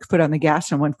putting one foot on the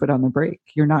gas and one foot on the brake.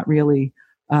 You're not really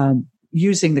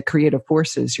using the creative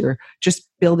forces. You're just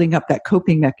building up that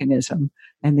coping mechanism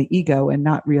and the ego, and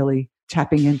not really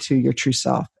tapping into your true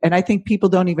self. And I think people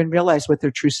don't even realize what their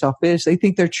true self is. They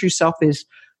think their true self is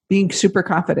being super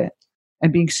confident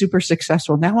and being super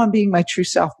successful. Now I'm being my true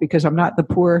self, because I'm not the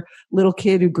poor little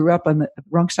kid who grew up on the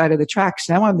wrong side of the tracks.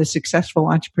 Now I'm the successful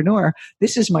entrepreneur.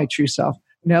 This is my true self.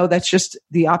 No, that's just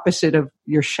the opposite of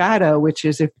your shadow, which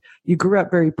is if you grew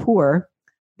up very poor,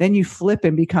 then you flip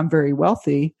and become very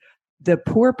wealthy. The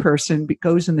poor person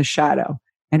goes in the shadow.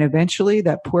 And eventually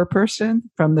that poor person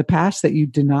from the past that you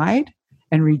denied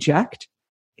and reject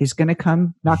is going to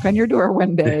come knock on your door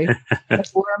one day in the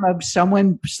form of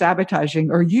someone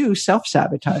sabotaging or you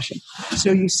self-sabotaging.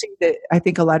 So you see that I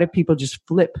think a lot of people just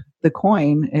flip the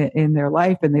coin in their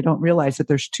life and they don't realize that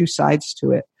there's two sides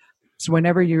to it. So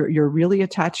whenever you're really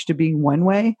attached to being one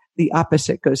way, the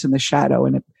opposite goes in the shadow.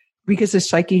 And because the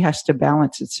psyche has to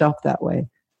balance itself that way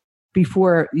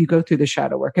before you go through the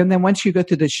shadow work. And then once you go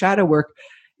through the shadow work,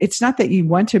 it's not that you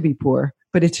want to be poor,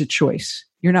 but it's a choice.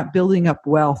 You're not building up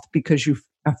wealth because you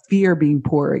fear being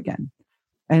poor again.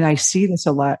 And I see this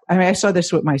a lot. I mean, I saw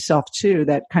this with myself too,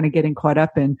 that kind of getting caught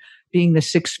up in being the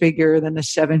 6-figure, then the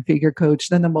 7-figure coach,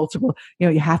 then the multiple,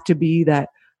 you have to be that.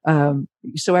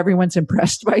 So everyone's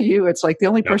impressed by you. It's like the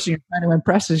only person you're trying to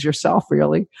impress is yourself,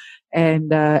 really.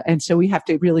 And so we have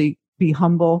to really be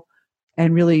humble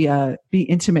and really be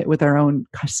intimate with our own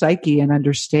psyche and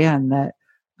understand that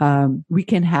we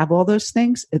can have all those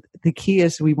things. The key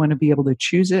is we want to be able to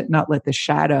choose it, not let the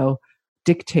shadow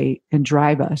dictate and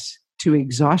drive us to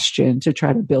exhaustion to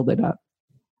try to build it up.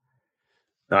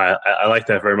 I like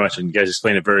that very much, and you guys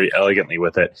explain it very elegantly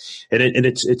with it. And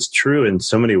it's true in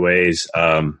so many ways.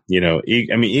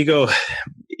 Ego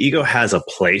has a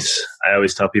place. I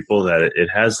always tell people that it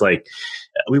has, like,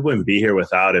 we wouldn't be here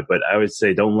without it, but I would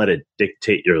say don't let it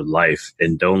dictate your life,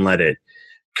 and don't let it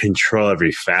control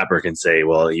every fabric and say,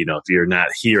 well, if you're not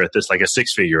here at this, like a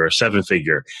 6-figure or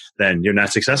 7-figure, then you're not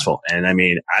successful. And I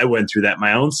mean, I went through that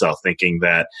my own self, thinking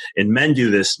that, and men do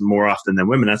this more often than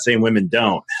women. Not saying women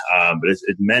don't, but it's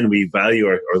men, we value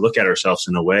or look at ourselves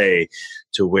in a way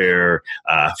to where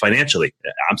financially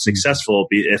I'm successful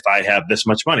if I have this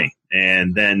much money.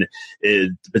 And then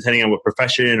depending on what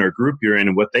profession or group you're in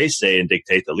and what they say and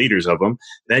dictate, the leaders of them,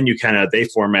 then they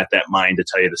format that mind to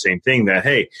tell you the same thing, that,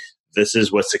 hey, this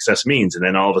is what success means. And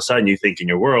then all of a sudden you think in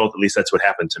your world, at least that's what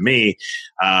happened to me.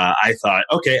 I thought,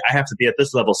 okay, I have to be at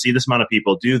this level, see this amount of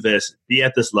people, do this, be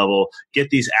at this level,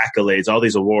 get these accolades, all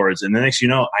these awards. And the next,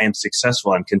 I am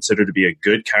successful. I'm considered to be a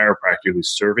good chiropractor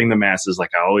who's serving the masses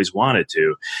like I always wanted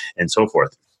to, and so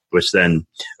forth. Which then,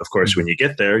 of course, when you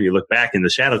get there, you look back and the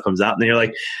shadow comes out and then you're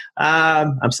like,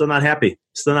 I'm still not happy,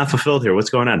 still not fulfilled here. What's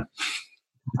going on?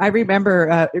 I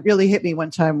remember it really hit me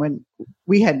one time when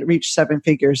we had reached 7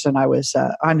 figures and I was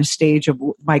on a stage of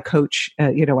my coach.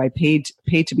 I paid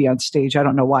to be on stage. I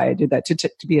don't know why I did that,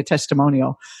 to be a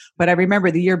testimonial. But I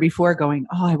remember the year before going,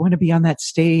 I want to be on that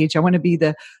stage. I want to be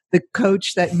the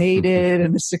coach that made it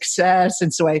and the success.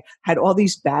 And so I had all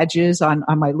these badges on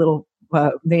my little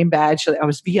name badge. I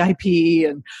was VIP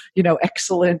and,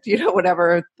 excellent,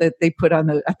 whatever that they put on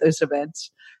at those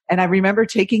events. And I remember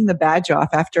taking the badge off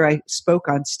after I spoke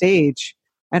on stage,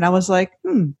 and I was like,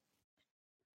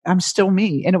 I'm still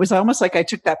me. And it was almost like I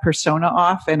took that persona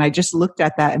off, and I just looked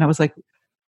at that and I was like,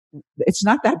 it's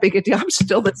not that big a deal. I'm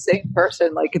still the same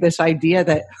person. Like this idea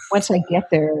that once I get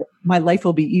there, my life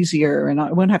will be easier and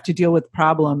I won't have to deal with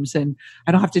problems and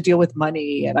I don't have to deal with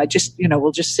money. And I just,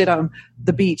 we'll just sit on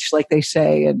the beach, like they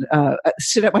say, and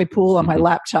sit at my pool on my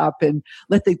laptop and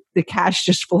let the cash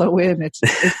just flow in. It's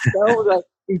so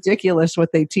ridiculous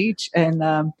what they teach. And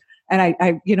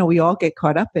I we all get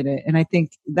caught up in it. And I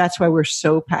think that's why we're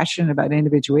so passionate about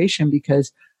individuation,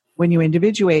 because when you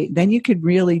individuate, then you can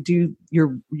really do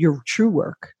your true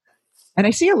work. And I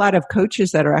see a lot of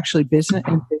coaches that are actually business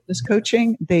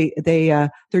coaching. They're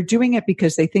doing it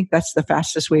because they think that's the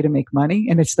fastest way to make money.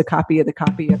 And it's the copy of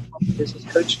a business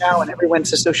coach now. And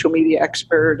everyone's a social media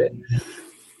expert.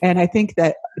 And I think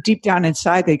that deep down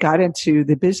inside, they got into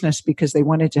the business because they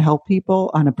wanted to help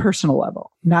people on a personal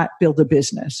level, not build a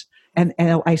business. And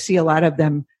I see a lot of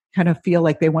them kind of feel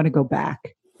like they want to go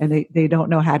back, and they don't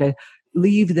know how to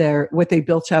leave what they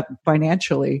built up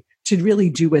financially to really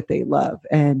do what they love.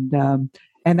 And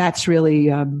that's really,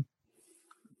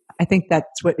 I think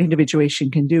that's what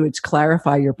individuation can do. It's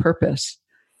clarify your purpose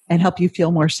and help you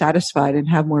feel more satisfied and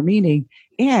have more meaning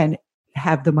and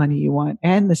have the money you want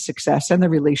and the success and the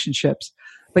relationships,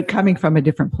 but coming from a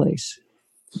different place.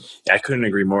 I couldn't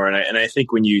agree more. And I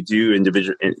think when you do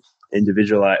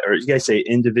individualize, or you guys say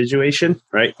individuation,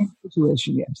 right?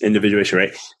 Individuation, yes. Individuation,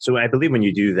 right? So I believe when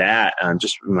you do that,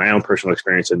 just from my own personal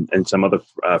experience and some other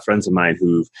friends of mine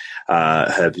who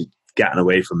have gotten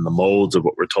away from the molds of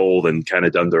what we're told and kind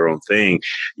of done their own thing,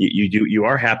 you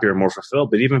are happier and more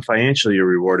fulfilled, but even financially you're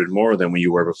rewarded more than when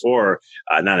you were before,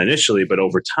 not initially, but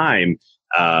over time.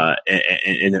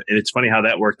 And it's funny how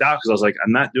that worked out, because I was like,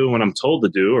 I'm not doing what I'm told to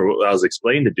do or what I was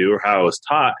explained to do or how I was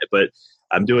taught, but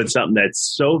I'm doing something that's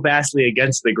so vastly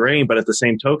against the grain, but at the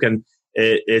same token,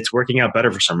 it's working out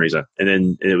better for some reason. And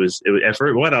then it was at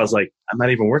first what I was like, I'm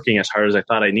not even working as hard as I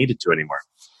thought I needed to anymore.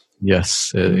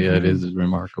 Yes. Yeah, it is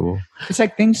remarkable. It's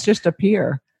like things just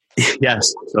appear.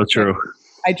 Yes, so true.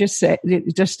 I just say,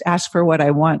 just ask for what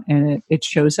I want and it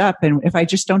shows up. And if I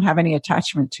just don't have any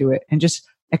attachment to it and just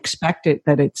expect it,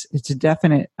 that it's a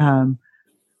definite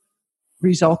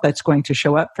result that's going to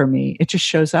show up for me, it just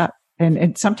shows up.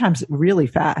 And sometimes really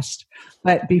fast.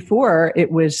 But before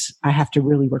it was, I have to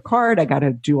really work hard. I got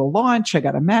to do a launch. I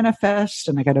got to manifest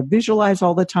and I got to visualize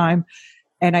all the time.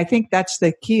 And I think that's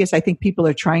the key is I think people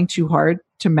are trying too hard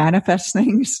to manifest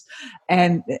things.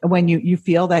 And when you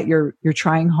feel that you're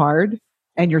trying hard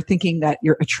and you're thinking that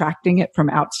you're attracting it from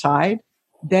outside,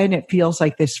 then it feels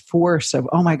like this force of,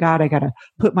 oh my God, I got to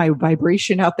put my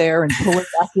vibration out there and pull it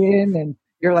back in. And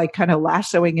you're like kind of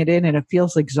lassoing it in and it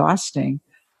feels exhausting.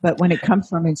 But when it comes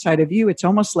from inside of you, it's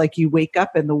almost like you wake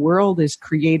up and the world is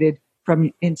created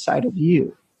from inside of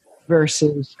you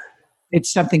versus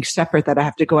it's something separate that I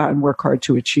have to go out and work hard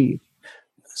to achieve.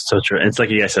 So true. And it's like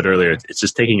you guys said earlier, it's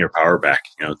just taking your power back,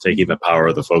 taking the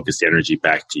power, the focus, the energy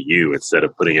back to you instead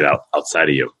of putting it outside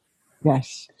of you.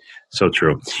 Yes. So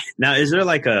true. Now, is there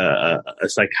like a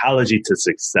psychology to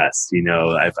success?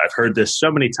 I've heard this so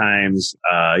many times.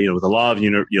 With the law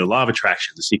of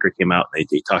attraction, The Secret came out. And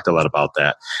they talked a lot about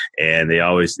that, and they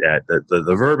always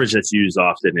the verbiage that's used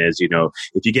often is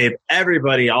if you gave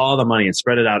everybody all the money and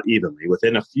spread it out evenly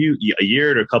within a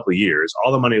year to a couple of years,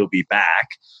 all the money will be back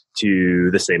to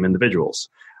the same individuals.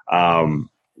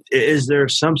 Is there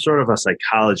some sort of a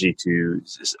psychology to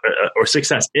or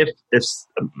success? I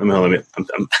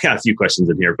got a few questions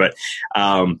in here, but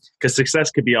because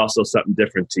success could be also something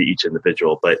different to each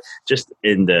individual. But just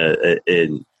in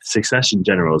success in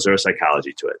general, is there a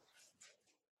psychology to it?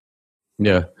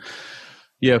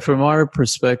 Yeah. From our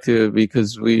perspective,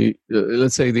 because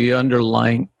let's say the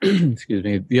underlying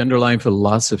the underlying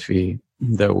philosophy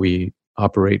that we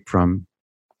operate from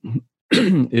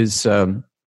is.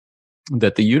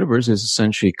 That the universe is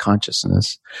essentially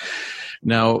consciousness.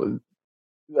 Now,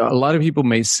 a lot of people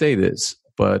may say this,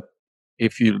 but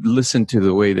if you listen to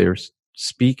the way they're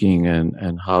speaking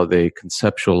and how they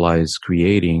conceptualize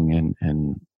creating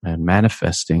and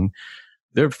manifesting,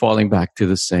 they're falling back to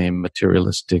the same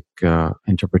materialistic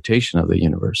interpretation of the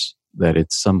universe, that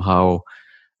it's somehow,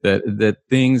 that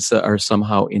things are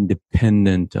somehow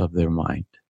independent of their mind.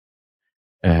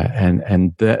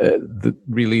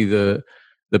 Really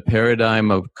the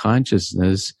paradigm of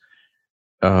consciousness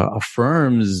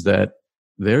affirms that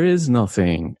there is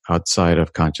nothing outside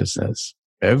of consciousness.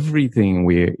 Everything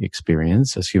we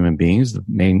experience as human beings,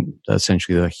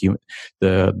 essentially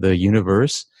the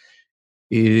universe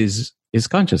is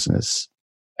consciousness.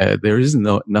 There is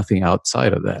nothing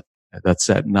outside of that. That's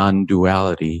that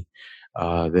non-duality.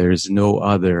 There is no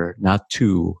other, not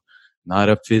two, not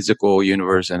a physical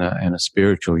universe and a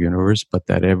spiritual universe, but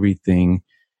that everything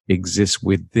exists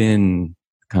within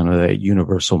kind of that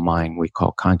universal mind we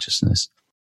call consciousness.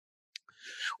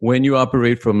 When you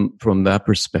operate from that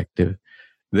perspective,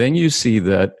 then you see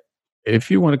that if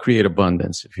you want to create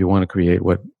abundance, if you want to create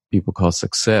what people call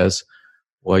success,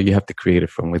 well, you have to create it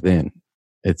from within.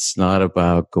 It's not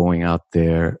about going out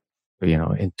there,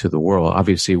 into the world.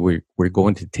 Obviously, we're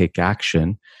going to take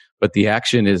action, but the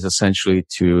action is essentially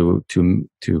to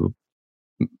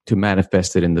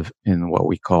manifest it in what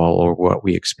we call or what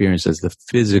we experience as the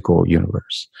physical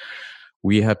universe.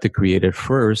 We have to create it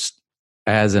first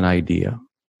as an idea,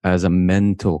 as a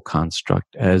mental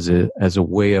construct, as a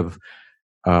way of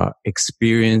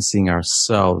experiencing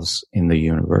ourselves in the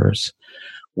universe.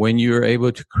 When you're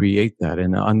able to create that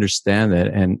and understand that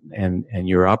and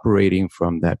you're operating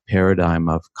from that paradigm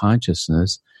of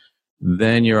consciousness,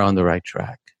 then you're on the right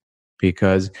track.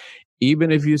 Because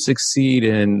even if you succeed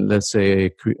in, let's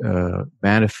say,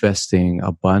 manifesting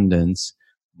abundance,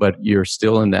 but you're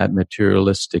still in that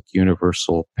materialistic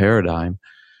universal paradigm,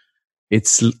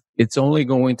 it's only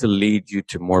going to lead you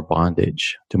to more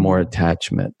bondage, to more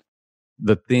attachment.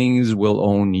 The things will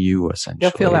own you, essentially.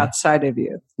 They'll feel outside of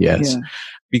you. Yes. Yeah.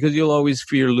 Because you'll always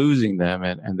fear losing them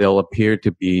and they'll appear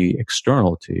to be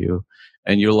external to you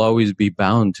and you'll always be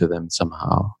bound to them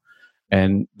somehow.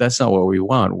 And that's not what we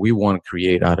want. We want to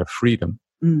create out of freedom.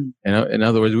 Mm. In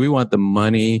other words, we want the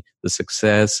money, the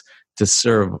success to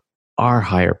serve our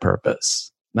higher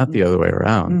purpose, not the other way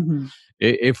around. Mm-hmm.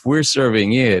 If we're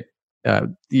serving it,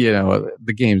 the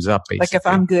game's up, basically. Like if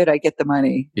I'm good, I get the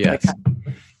money. Yes. Like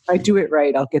if I do it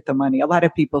right, I'll get the money. A lot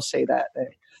of people say that.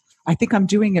 I think I'm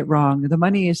doing it wrong. The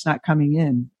money is not coming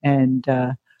in. And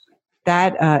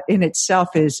that in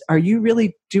itself is, are you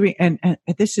really doing, and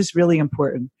this is really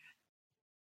important.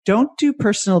 Don't do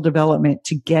personal development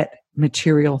to get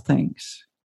material things.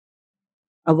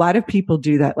 A lot of people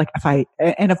do that. Like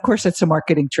and of course it's a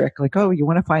marketing trick. Like, oh, you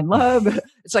want to find love?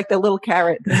 It's like the little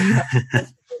carrot.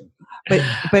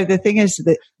 But the thing is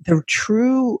that the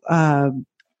true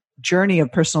journey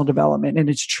of personal development in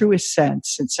its truest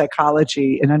sense in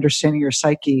psychology and understanding your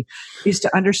psyche is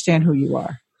to understand who you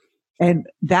are. And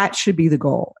that should be the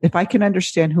goal. If I can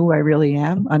understand who I really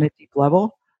am on a deep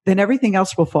level, then everything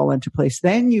else will fall into place.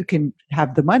 Then you can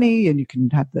have the money and you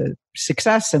can have the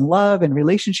success and love and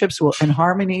relationships and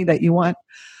harmony that you want.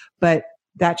 But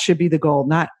that should be the goal.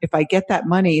 Not if I get that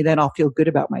money, then I'll feel good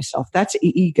about myself. That's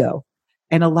ego.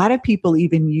 And a lot of people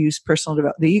even use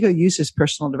the ego uses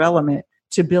personal development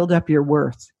to build up your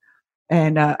worth.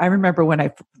 And I remember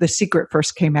when The Secret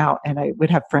first came out, and I would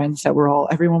have friends that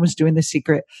everyone was doing The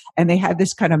Secret, and they had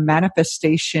this kind of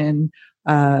manifestation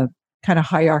kind of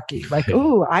hierarchy, like,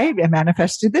 oh, I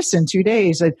manifested this in 2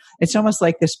 days. It's almost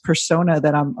like this persona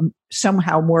that I'm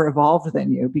somehow more evolved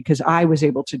than you because I was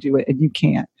able to do it and you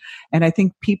can't. And I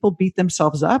think people beat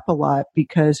themselves up a lot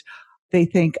because they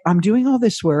think I'm doing all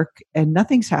this work and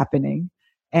nothing's happening.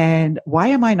 And why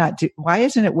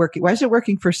isn't it working? Why is it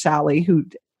working for Sally, who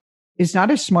is not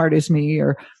as smart as me,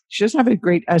 or she doesn't have a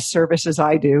great service as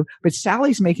I do, but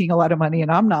Sally's making a lot of money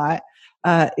and I'm not.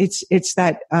 It's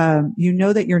that,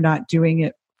 that you're not doing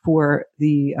it for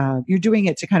you're doing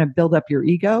it to kind of build up your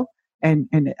ego and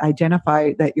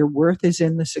identify that your worth is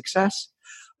in the success.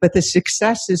 But the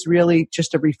success is really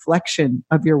just a reflection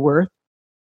of your worth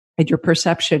and your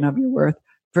perception of your worth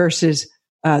versus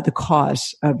the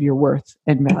cause of your worth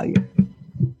and value.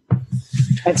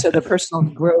 And so the personal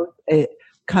growth, it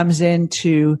comes in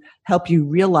to help you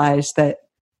realize that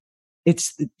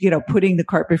it's, putting the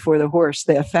cart before the horse.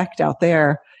 The effect out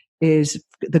there is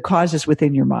the cause is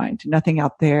within your mind. Nothing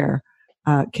out there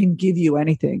can give you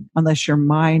anything unless your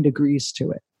mind agrees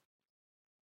to it.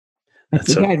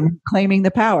 Again, claiming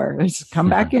the power. Let's come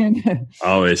back in.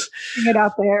 Always. Putting it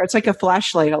out there. It's like a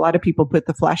flashlight. A lot of people put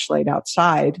the flashlight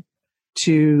outside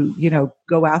to,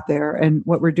 go out there. And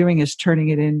what we're doing is turning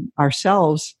it in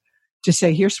ourselves to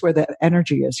say, here's where the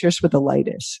energy is. Here's where the light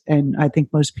is. And I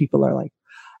think most people are like,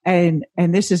 and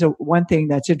this is one thing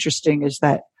that's interesting is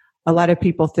that a lot of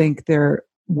people think their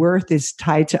worth is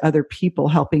tied to other people,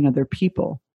 helping other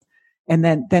people. And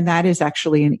then that is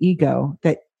actually an ego,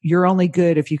 that you're only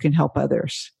good if you can help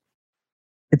others.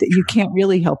 You can't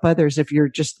really help others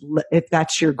if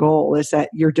that's your goal, is that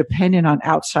you're dependent on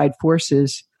outside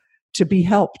forces to be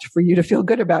helped for you to feel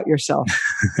good about yourself.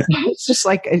 It's just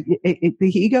like the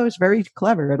ego is very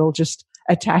clever. It'll just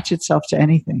attach itself to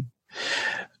anything.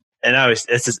 And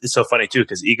it's so funny too,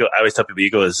 because I always tell people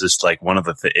ego is just like one of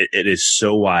it is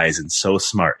so wise and so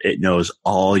smart. It knows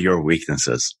all your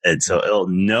weaknesses. And so it'll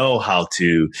know how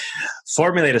to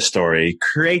formulate a story,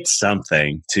 create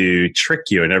something to trick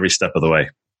you in every step of the way.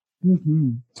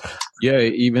 Mm-hmm. Yeah.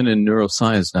 Even in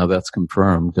neuroscience, now that's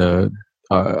confirmed.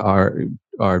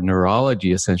 Our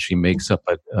neurology essentially makes up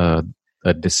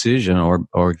a decision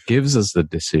or gives us the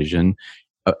decision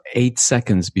 8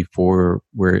 seconds before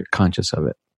we're conscious of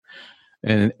it.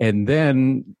 And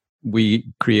then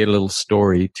we create a little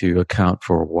story to account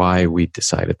for why we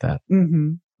decided that.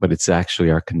 Mm-hmm. But it's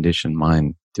actually our conditioned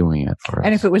mind doing it for us.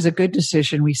 And if it was a good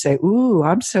decision, we say, ooh,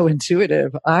 I'm so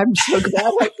intuitive. I'm so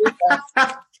glad I did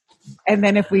that. And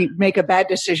then if we make a bad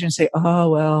decision, say,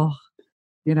 oh, well,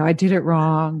 I did it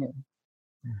wrong.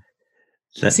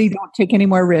 See, don't take any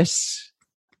more risks.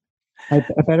 I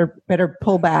better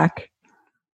pull back.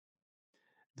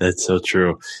 That's so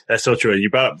true. That's so true. You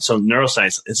brought up some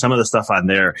neuroscience and some of the stuff on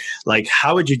there. Like,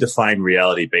 how would you define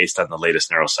reality based on the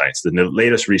latest neuroscience, the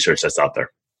latest research that's out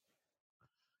there?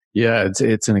 Yeah,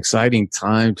 it's an exciting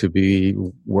time to be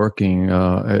working,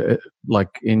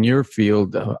 like in your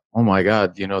field. Oh my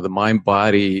God, the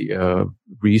mind-body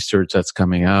research that's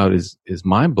coming out is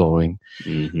mind-blowing.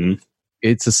 Mm-hmm.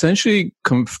 It's essentially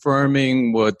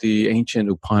confirming what the ancient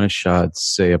Upanishads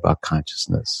say about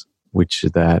consciousness, which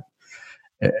is that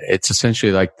it's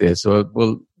essentially like this.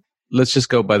 Well, let's just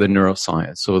go by the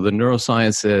neuroscience. So the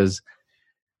neuroscience says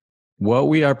what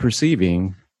we are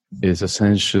perceiving is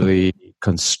essentially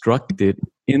constructed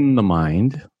in the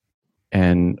mind,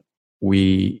 and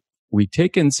we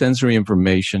take in sensory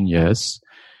information, yes,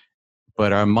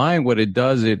 but our mind, what it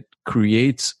does, it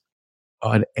creates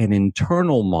an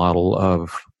internal model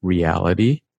of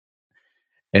reality,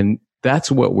 and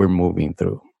that's what we're moving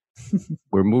through.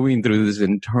 We're moving through this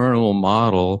internal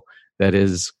model that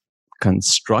is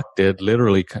constructed,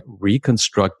 literally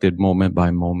reconstructed moment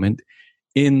by moment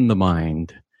in the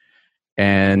mind.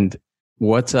 And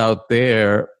what's out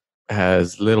there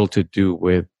has little to do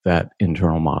with that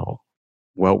internal model.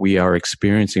 What we are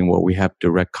experiencing, what we have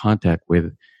direct contact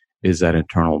with, is that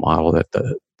internal model that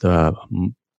the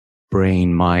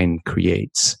brain mind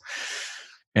creates.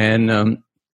 And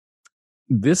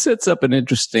this sets up an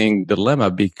interesting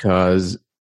dilemma because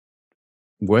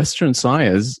Western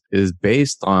science is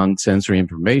based on sensory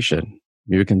information.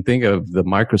 You can think of the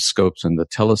microscopes and the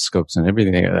telescopes and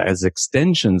everything as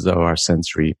extensions of our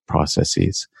sensory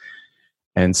processes.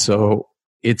 And so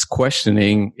it's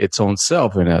questioning its own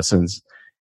self, in essence.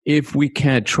 If we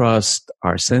can't trust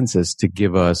our senses to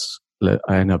give us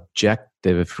an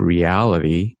objective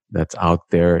reality that's out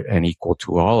there and equal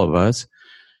to all of us,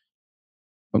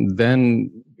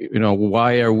 then,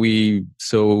 why are we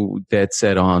so dead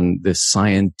set on this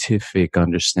scientific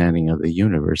understanding of the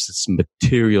universe, this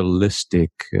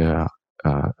materialistic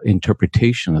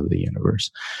interpretation of the universe?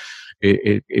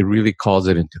 It really calls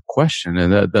it into question,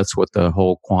 and that's what the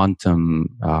whole quantum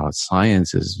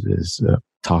science is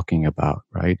talking about,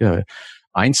 right?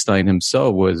 Einstein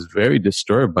himself was very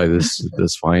disturbed by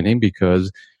this finding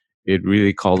because it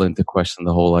really called into question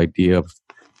the whole idea of,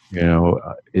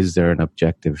 is there an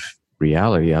objective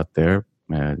reality out there?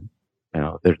 And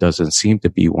there doesn't seem to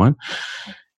be one.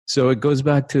 So it goes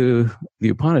back to the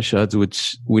Upanishads,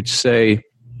 which say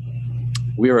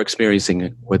we are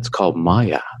experiencing what's called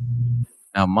Maya.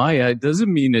 Now, Maya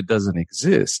doesn't mean it doesn't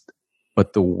exist,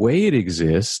 but the way it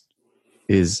exists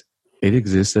is it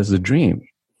exists as a dream.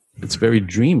 It's very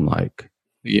dreamlike.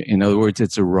 In other words,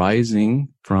 it's arising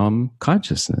from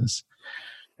consciousness.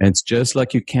 And it's just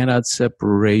like you cannot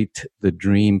separate the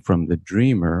dream from the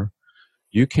dreamer.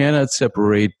 You cannot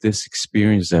separate this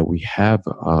experience that we have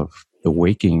of the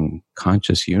waking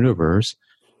conscious universe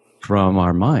from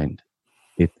our mind.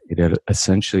 It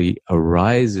essentially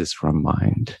arises from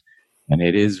mind. And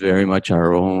it is very much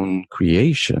our own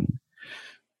creation.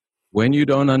 When you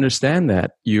don't understand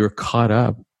that, you're caught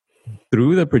up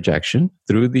through the projection,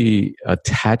 through the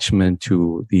attachment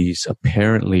to these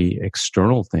apparently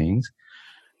external things,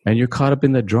 and you're caught up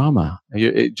in the drama.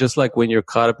 Just like when you're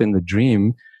caught up in the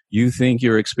dream, you think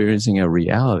you're experiencing a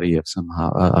reality of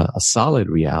somehow, a solid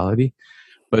reality.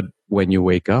 But when you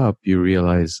wake up, you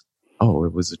realize, oh,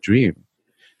 it was a dream.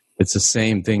 It's the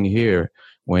same thing here.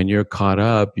 When you're caught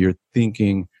up, you're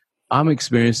thinking, I'm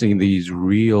experiencing these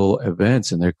real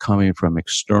events and they're coming from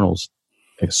external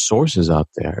sources out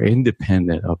there,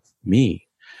 independent of me.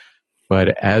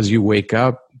 But as you wake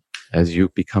up, as you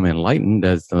become enlightened,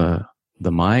 as the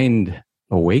mind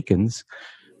awakens,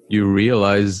 you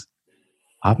realize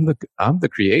I'm the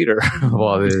creator of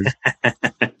all this.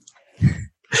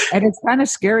 And it's kind of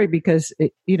scary because,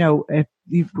 if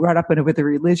you brought up with a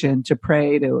religion to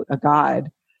pray to a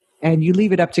God, and you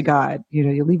leave it up to God,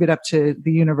 you leave it up to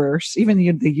the universe, even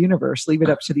the universe, leave it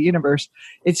up to the universe.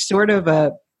 It's sort of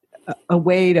a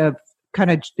way to kind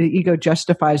of, the ego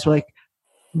justifies, like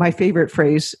my favorite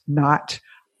phrase, not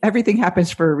everything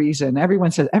happens for a reason. Everyone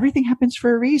says everything happens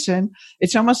for a reason.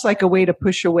 It's almost like a way to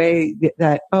push away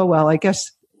that, oh, well, I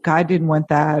guess God didn't want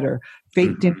that, or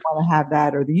fate didn't want to have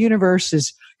that, or the universe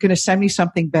is going to send me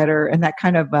something better. And that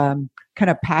kind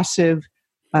of passive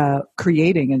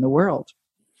creating in the world.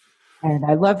 And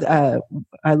I love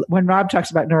when Rob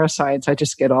talks about neuroscience, I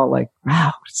just get all like,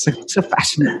 wow, it's so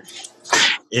fascinating.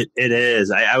 It is.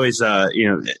 I always,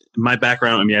 my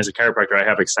background, as a chiropractor, I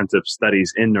have extensive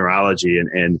studies in neurology,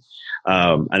 and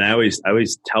I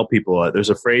always tell people, there's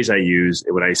a phrase I use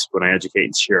when I educate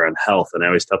and share on health, and I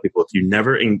always tell people, if you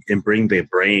never bring the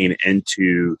brain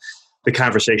into the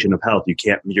conversation of health,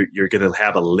 you're going to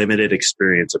have a limited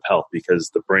experience of health,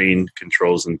 because the brain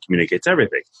controls and communicates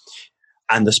everything.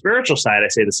 On the spiritual side, I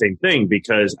say the same thing,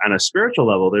 because on a spiritual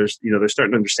level, they're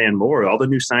starting to understand more. All the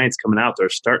new science coming out, they're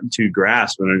starting to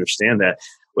grasp and understand that,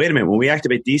 wait a minute, when we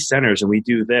activate these centers and we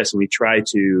do this and we try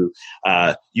to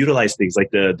utilize things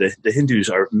like the Hindus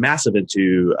are massive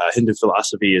into Hindu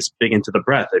philosophy is big into the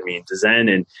breath. Zen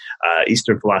and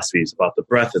Eastern philosophy is about the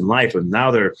breath and life. And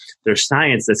now there's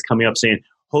science that's coming up saying,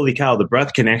 holy cow, the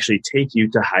breath can actually take you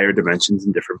to higher dimensions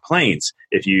and different planes.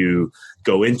 If you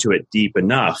go into it deep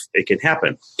enough, it can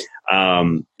happen.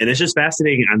 And it's just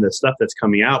fascinating on the stuff that's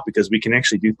coming out, because we can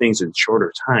actually do things in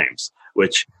shorter times,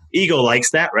 which ego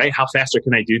likes that, right? How faster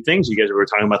can I do things? You guys were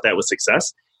talking about that with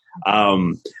success.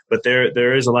 But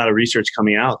there is a lot of research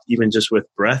coming out, even just with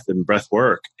breath and breath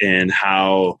work, and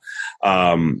how,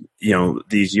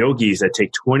 these yogis that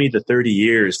take 20 to 30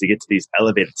 years to get to these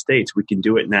elevated states, we can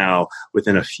do it now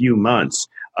within a few months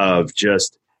of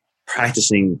just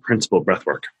practicing principle breath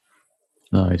work.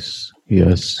 Nice.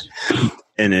 Yes.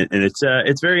 And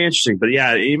it's very interesting. But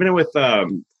yeah, even with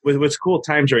what's cool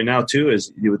times right now too,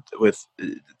 is with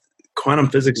quantum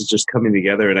physics is just coming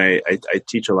together. And I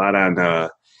teach a lot on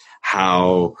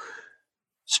how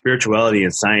spirituality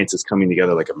and science is coming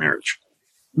together like a marriage,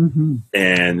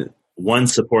 and one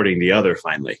supporting the other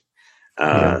finally.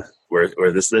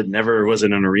 where this never was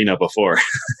in an arena before.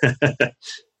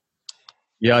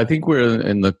 Yeah, I think we're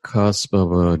in the cusp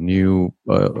of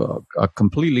a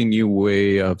completely new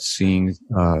way of seeing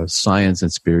science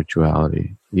and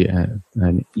spirituality. Yeah,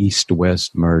 an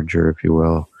East-West merger, if you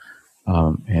will,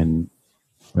 and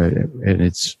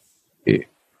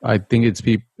I think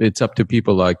it's up to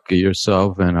people like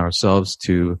yourself and ourselves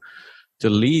to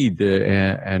lead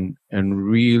and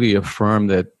really affirm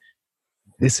that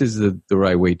this is the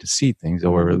right way to see things,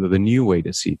 or the new way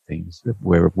to see things,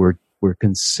 where we're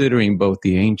considering both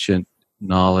the ancient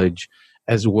knowledge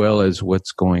as well as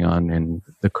what's going on in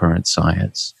the current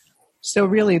science. So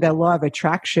really, the law of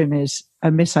attraction is a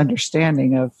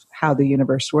misunderstanding of how the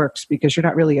universe works, because you're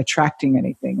not really attracting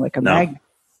anything like a magnet.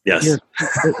 Yes.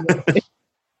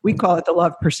 We call it the law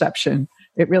of perception.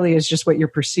 It really is just what you're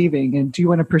perceiving. And do you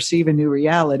want to perceive a new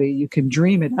reality? You can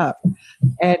dream it up.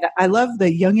 And I love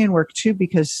the Jungian work too,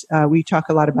 because we talk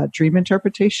a lot about dream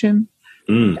interpretation.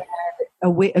 And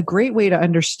a great way to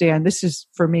understand, this is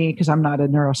for me, because I'm not a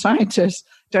neuroscientist,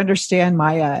 to understand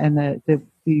Maya and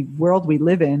the world we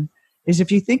live in, is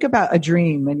if you think about a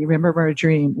dream and you remember a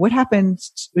dream, what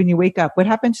happens when you wake up? What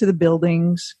happens to the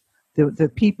buildings,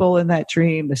 the people in that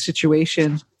dream, the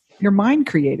situation? Your mind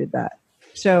created that.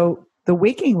 So the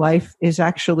waking life is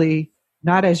actually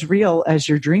not as real as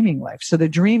your dreaming life. So the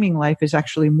dreaming life is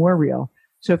actually more real.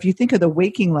 So if you think of the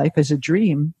waking life as a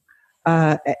dream,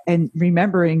 and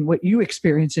remembering what you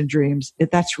experience in dreams,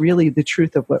 that's really the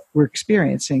truth of what we're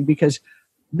experiencing, because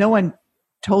no one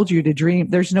told you to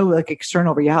dream. There's no like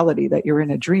external reality that you're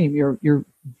in a dream. You're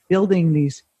building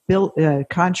these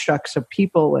constructs of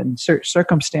people and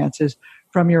circumstances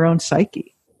from your own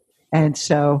psyche. And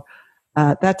so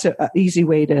that's an easy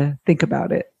way to think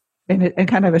about it. And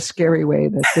kind of a scary way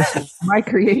that this is my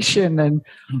creation and,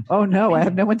 oh no, I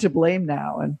have no one to blame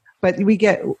now. But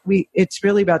it's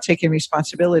really about taking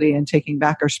responsibility and taking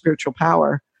back our spiritual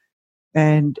power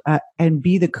and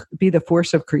be the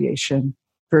force of creation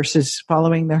versus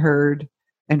following the herd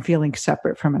and feeling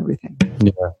separate from everything.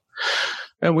 Yeah.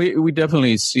 And we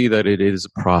definitely see that it is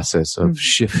a process of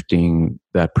shifting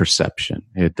that perception.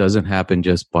 It doesn't happen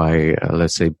just by,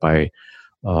 let's say, by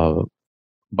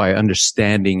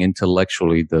understanding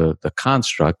intellectually the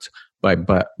construct, but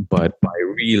by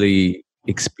really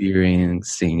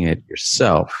experiencing it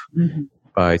yourself,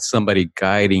 by somebody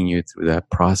guiding you through that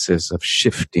process of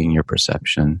shifting your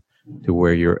perception to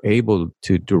where you're able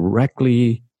to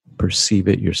directly perceive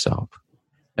it yourself.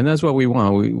 And that's what we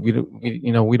want. We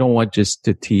don't want just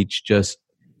to teach just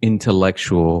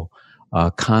intellectual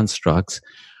constructs.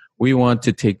 We want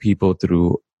to take people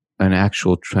through an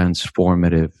actual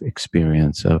transformative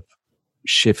experience of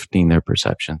shifting their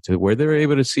perception to where they're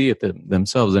able to see it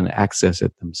themselves and access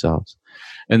it themselves.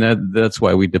 And that's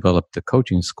why we developed the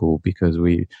coaching school, because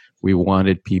we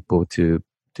wanted people to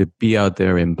be out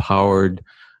there empowered,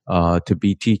 to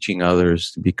be teaching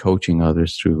others, to be coaching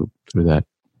others through that,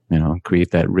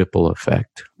 create that ripple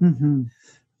effect. Mm-hmm.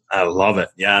 I love it.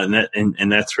 Yeah.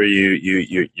 And that's where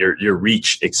your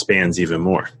reach expands even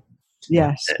more.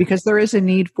 Yes, because there is a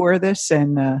need for this.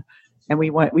 And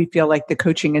we feel like the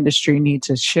coaching industry needs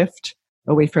a shift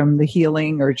away from the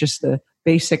healing or just the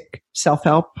basic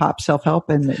pop self-help.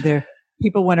 And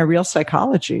people want a real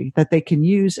psychology that they can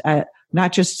use at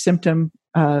not just symptom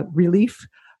relief,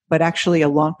 but actually a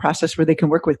long process where they can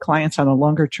work with clients on a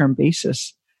longer term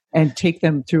basis and take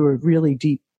them through a really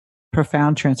deep,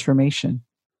 profound transformation.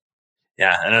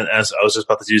 Yeah, and as I was just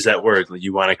about to use that word,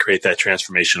 you want to create that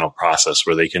transformational process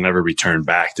where they can never return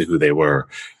back to who they were,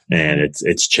 and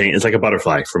it's change. It's like a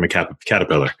butterfly from a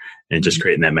caterpillar, and just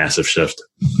creating that massive shift.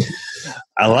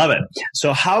 I love it.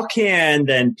 So, how can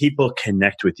then people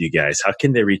connect with you guys? How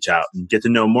can they reach out and get to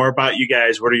know more about you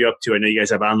guys? What are you up to? I know you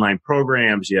guys have online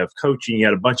programs, you have coaching, you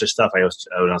had a bunch of stuff. I was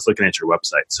looking at your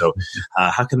website. So,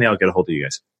 how can they all get a hold of you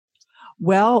guys?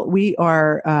 Well, we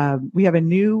have a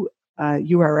new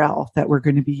URL that we're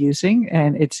going to be using,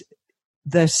 and it's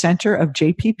the center of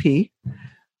JPP.com,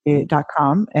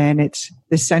 and it's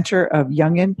the Center of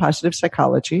Jungian Positive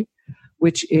Psychology,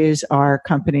 which is our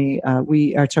company.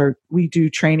 We do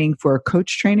training for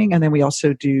coach training, and then we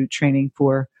also do training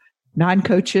for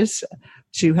non-coaches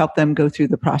to help them go through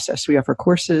the process. We offer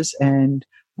courses and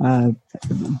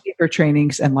deeper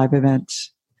trainings and live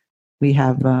events. We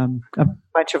have a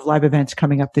bunch of live events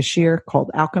coming up this year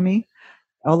called Alchemy,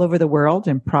 all over the world,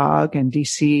 in Prague and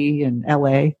DC and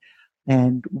LA.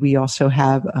 And we also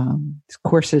have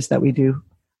courses that we do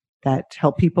that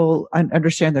help people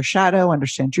understand their shadow,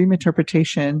 understand dream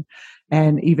interpretation,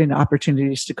 and even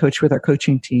opportunities to coach with our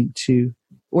coaching team to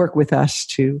work with us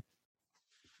to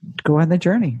go on the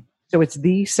journey. So it's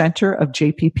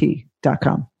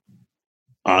thecenterofjpp.com.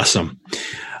 Awesome.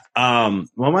 Well, I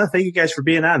want to thank you guys for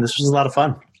being on. This was a lot of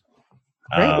fun.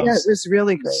 Great. Yeah, it was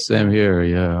really great. Same here.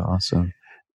 Yeah, awesome.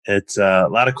 It's a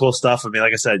lot of cool stuff. I mean,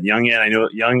 like I said, Jungian, I know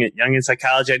Jungian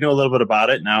psychology. I know a little bit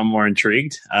about it. Now I'm more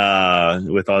intrigued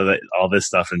with all this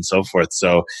stuff and so forth.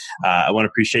 So I want to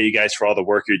appreciate you guys for all the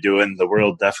work you're doing. The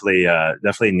world definitely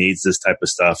needs this type of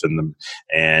stuff,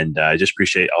 and I just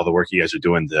appreciate all the work you guys are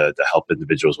doing to help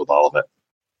individuals with all of it.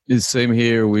 It's same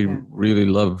here. We really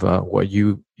love what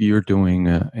you're doing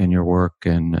in your work,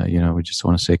 and we just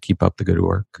want to say keep up the good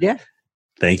work. Yeah,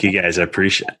 thank you guys. I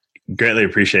greatly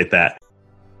appreciate that.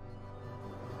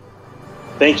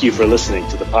 Thank you for listening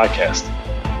to the podcast.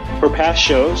 For past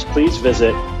shows, please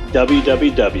visit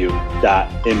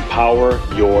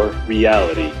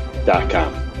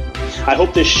www.empoweryourreality.com. I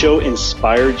hope this show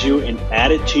inspired you and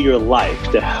added to your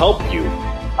life to help you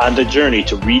on the journey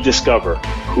to rediscover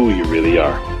who you really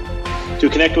are. To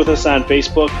connect with us on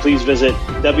Facebook, please visit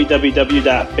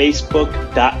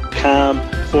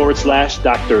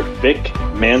www.facebook.com/Dr. Vic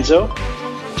Manzo.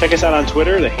 Check us out on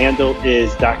Twitter. The handle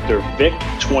is Dr.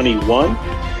 Vic21.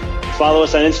 Follow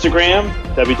us on Instagram,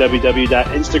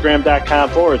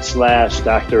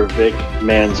 www.instagram.com/Dr. Vic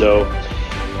Manzo.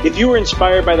 If you were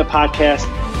inspired by the podcast,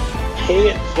 pay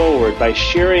it forward by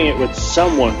sharing it with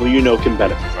someone who you know can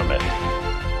benefit from it.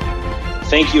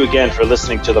 Thank you again for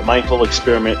listening to the Mindful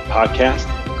Experiment podcast,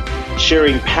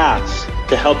 sharing paths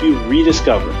to help you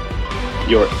rediscover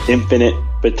your infinite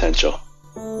potential.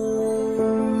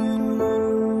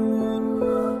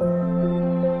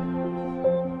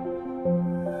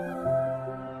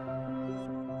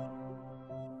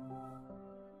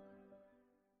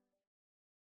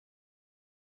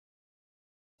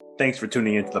 Thanks for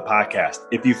tuning into the podcast.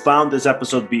 If you found this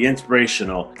episode to be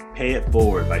inspirational, pay it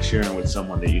forward by sharing with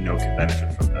someone that you know can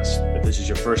benefit from this. If this is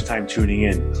your first time tuning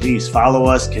in, please follow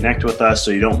us, connect with us so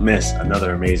you don't miss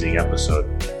another amazing episode.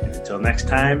 And until next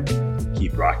time,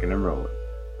 keep rocking and rolling.